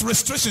strict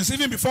restrictions,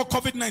 even before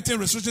COVID-19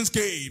 restrictions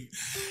came,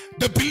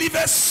 the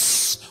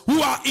believers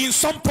who are in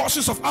some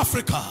portions of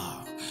Africa,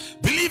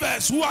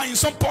 believers who are in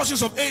some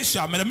portions of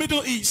Asia and the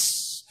Middle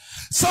East,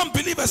 some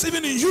believers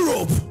even in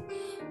Europe,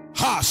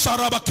 in South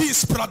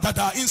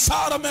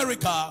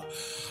America,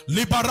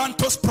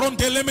 Liberantos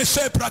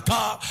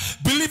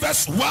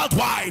believers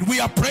worldwide, we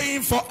are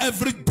praying for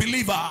every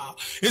believer.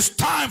 It's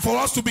time for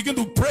us to begin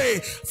to pray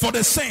for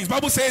the saints.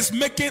 Bible says,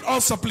 making all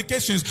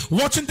supplications,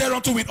 watching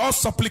thereunto with all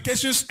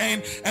supplications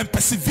and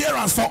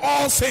perseverance for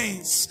all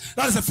saints.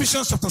 That is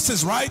Ephesians chapter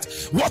 6, right?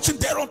 Watching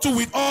thereunto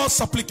with all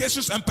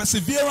supplications and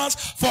perseverance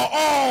for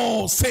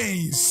all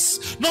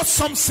saints. Not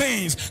some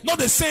saints, not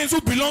the saints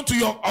who belong to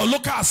your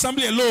local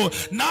assembly alone.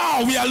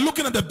 Now we are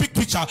looking at the big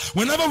picture.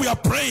 Whenever we are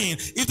praying,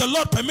 if the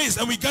Lord permits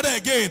and we gather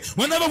again,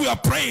 whenever we are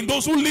praying,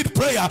 those who lead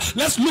prayer,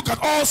 let's look at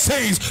all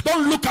saints.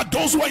 Don't look at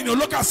those who are in your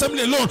local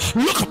assembly alone.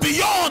 Look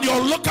beyond your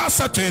local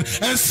setting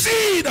and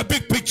see the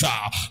big picture.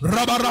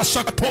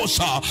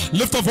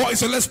 Lift a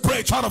voice and let's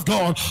pray, child of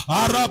God.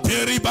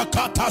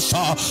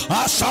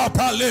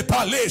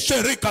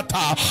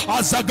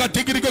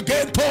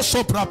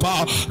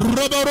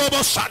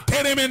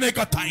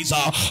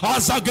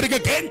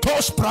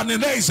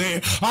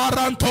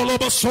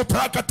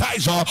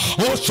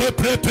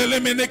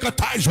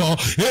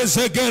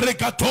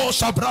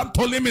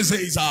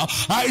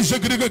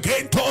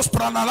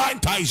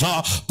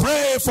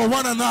 Pray for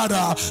one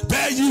another,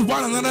 bear you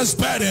one another's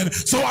burden,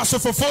 so as to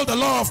fulfill the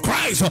law of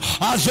Christ.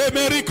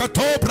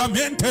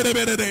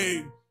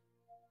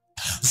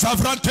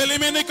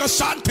 Zavrantelemenika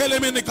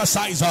santelemenika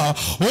saiza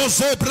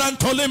oze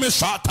brantoleme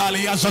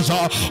shatalia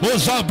zaza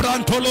oza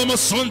brantoleme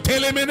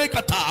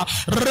suntelemenika ta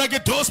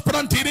regetos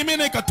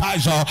brantirimenika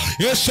taiza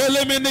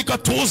eselemenika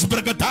tos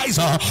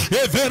brigadiza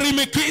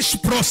everimikish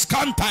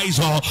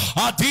proskantaiza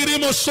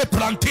adirimo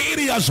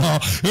soprantiriaza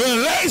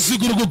elezi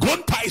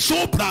guruguntai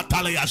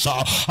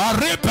soprataliaza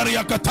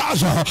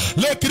areperiakataza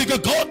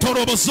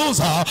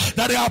lekrigagotorobasuza.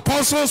 That the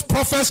apostles,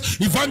 prophets,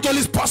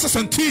 evangelists, pastors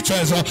and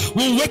teachers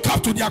will wake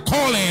up to their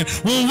calling,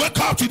 will wake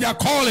up to their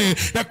calling.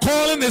 The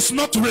calling is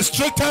not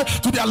restricted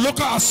to their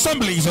local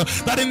assemblies.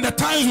 That in the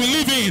times we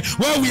live in,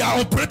 where we are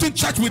operating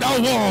church without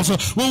walls,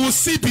 we will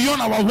see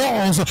beyond our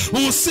walls,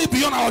 we will see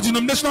beyond our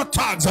denominational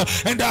tags,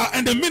 and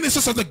the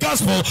ministers of the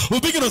gospel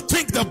will begin to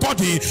think the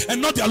body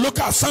and not their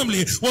local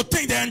assembly, will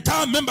think the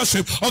entire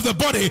membership of the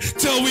body,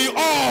 till we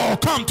all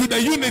come to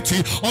the unity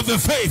of the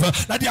faith.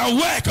 That their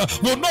work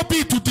will not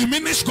be to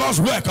diminish God's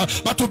work,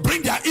 but to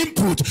bring their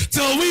input,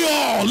 till we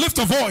all lift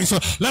a voice.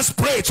 Let's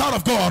pray, child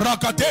of God.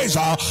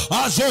 Rakadeza,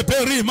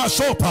 Azoperi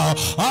Masopa,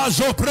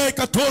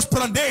 Azopreka tos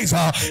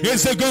Prandeza,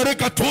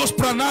 Ezegerika tos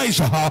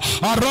Pranaiza,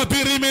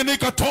 Arabiri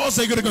Menika tos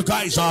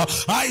Egrigaiza,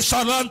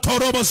 Aishalan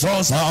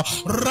Torobazosa,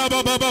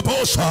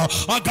 Rabababosa,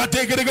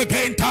 Agadegrika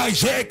Gentai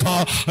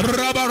Zeka,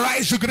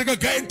 Rabarais Griga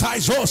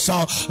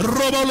Zosa,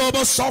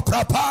 Robaloba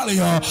Sopra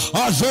Palia,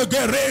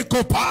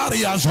 Azogereko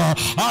Pariaza,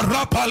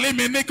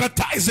 Arapaliminika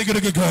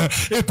Taizegriga,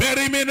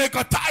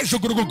 Eperimenika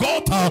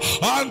Taizogota,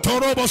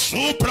 Antoroba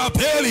Supra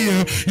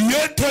Pelia,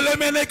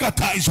 Yetelemeneka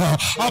Taiza,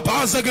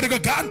 Abaza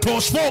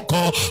Grigantos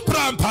Foco,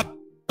 Prampa.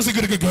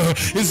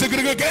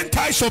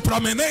 Izigriga so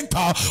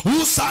prominenta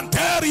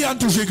usanteri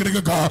antu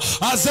zigriga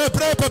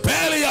azepre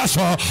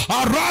pepeliaso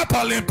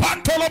arapa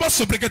limpantoloba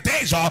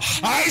subrigateja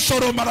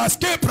aishoro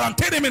maraske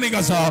prantene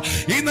menigaza.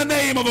 In the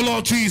name of the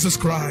Lord Jesus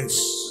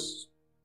Christ.